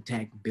 please go into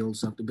tech, build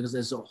something, because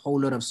there's a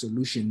whole lot of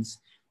solutions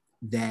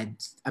a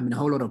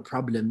whole lot of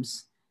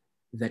problems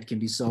that can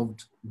be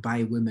solved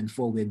by women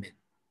for women.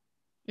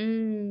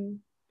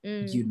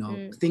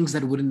 Things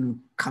that wouldn't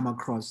come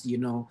across,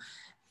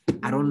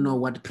 I don't know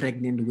what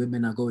pregnant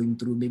women are going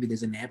through. Maybe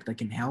there's an app that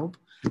can help.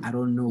 I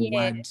don't know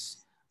what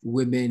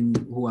women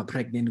who are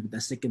pregnant with their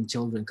second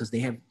children, because they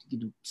have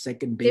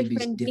second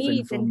babies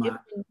different from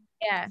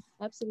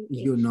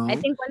absolutely. I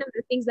think one of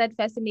the things that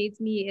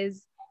fascinates me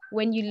is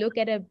when you look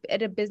at a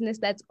business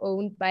that's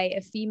owned by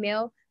a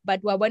female,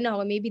 but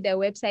maybe their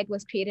website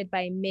was created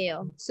by a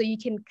male, so you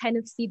can kind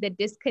of see the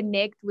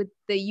disconnect with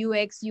the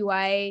UX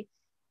UI.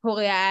 But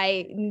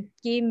the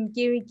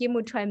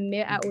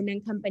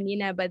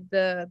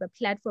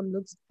platform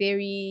looks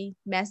very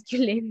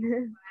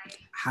masculine.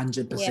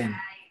 100%.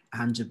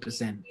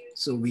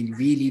 So we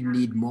really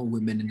need more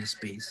women in the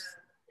space.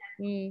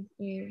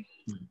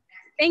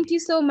 Thank you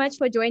so much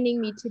for joining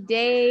me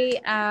today.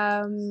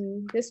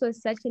 This was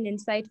such an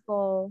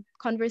insightful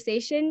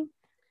conversation.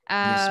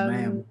 Yes,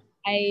 ma'am.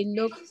 I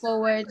look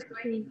forward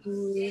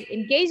to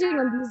engaging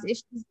on these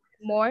issues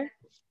more.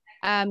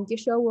 I'm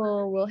sure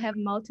we'll have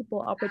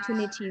multiple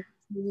opportunities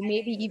to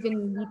maybe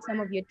even meet some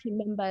of your team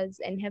members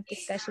and have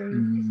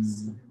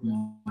discussions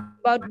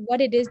about what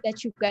it is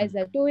that you guys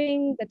are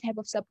doing, the type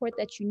of support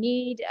that you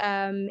need,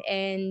 and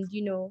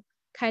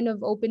kind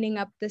of opening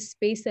up the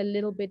space a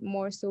little bit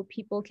more so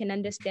people can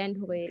understand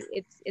who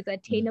it's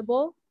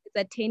attainable. It's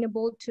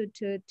attainable to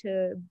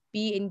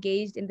be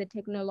engaged in the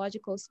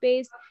technological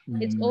space.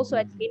 It's also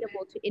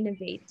attainable to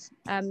innovate.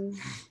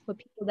 For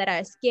people that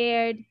are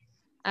scared,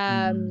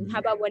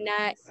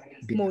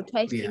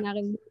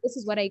 this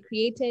is what I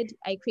created.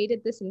 I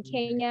created this in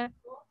Kenya.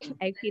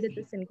 I created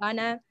this in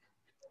Ghana.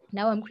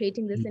 Now I'm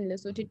creating this in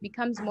Lesotho. It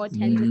becomes more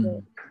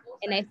tangible.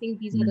 And I think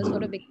these are the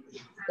sort of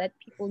experiences that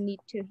people need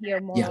to hear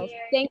more of.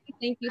 Thank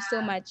you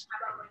so much.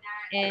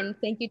 And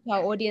thank you to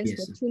our audience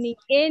for tuning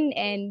in.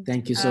 And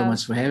thank you so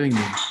much for having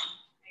me.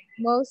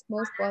 Most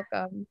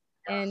welcome.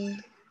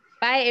 And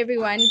bye,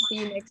 everyone. See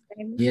you next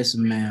time. Yes,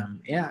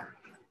 ma'am. Yeah.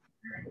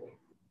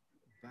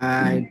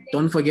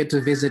 Don't forget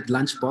to visit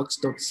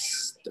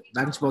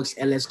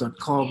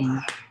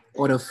lunchboxls.com.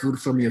 Order food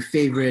from your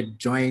favorite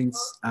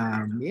joints.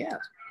 Yeah,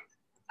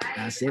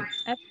 that's it.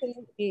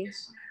 Absolutely.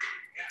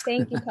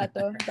 Thank you,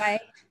 Thato. Bye.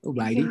 Oh,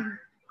 bye.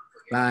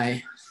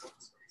 Bye.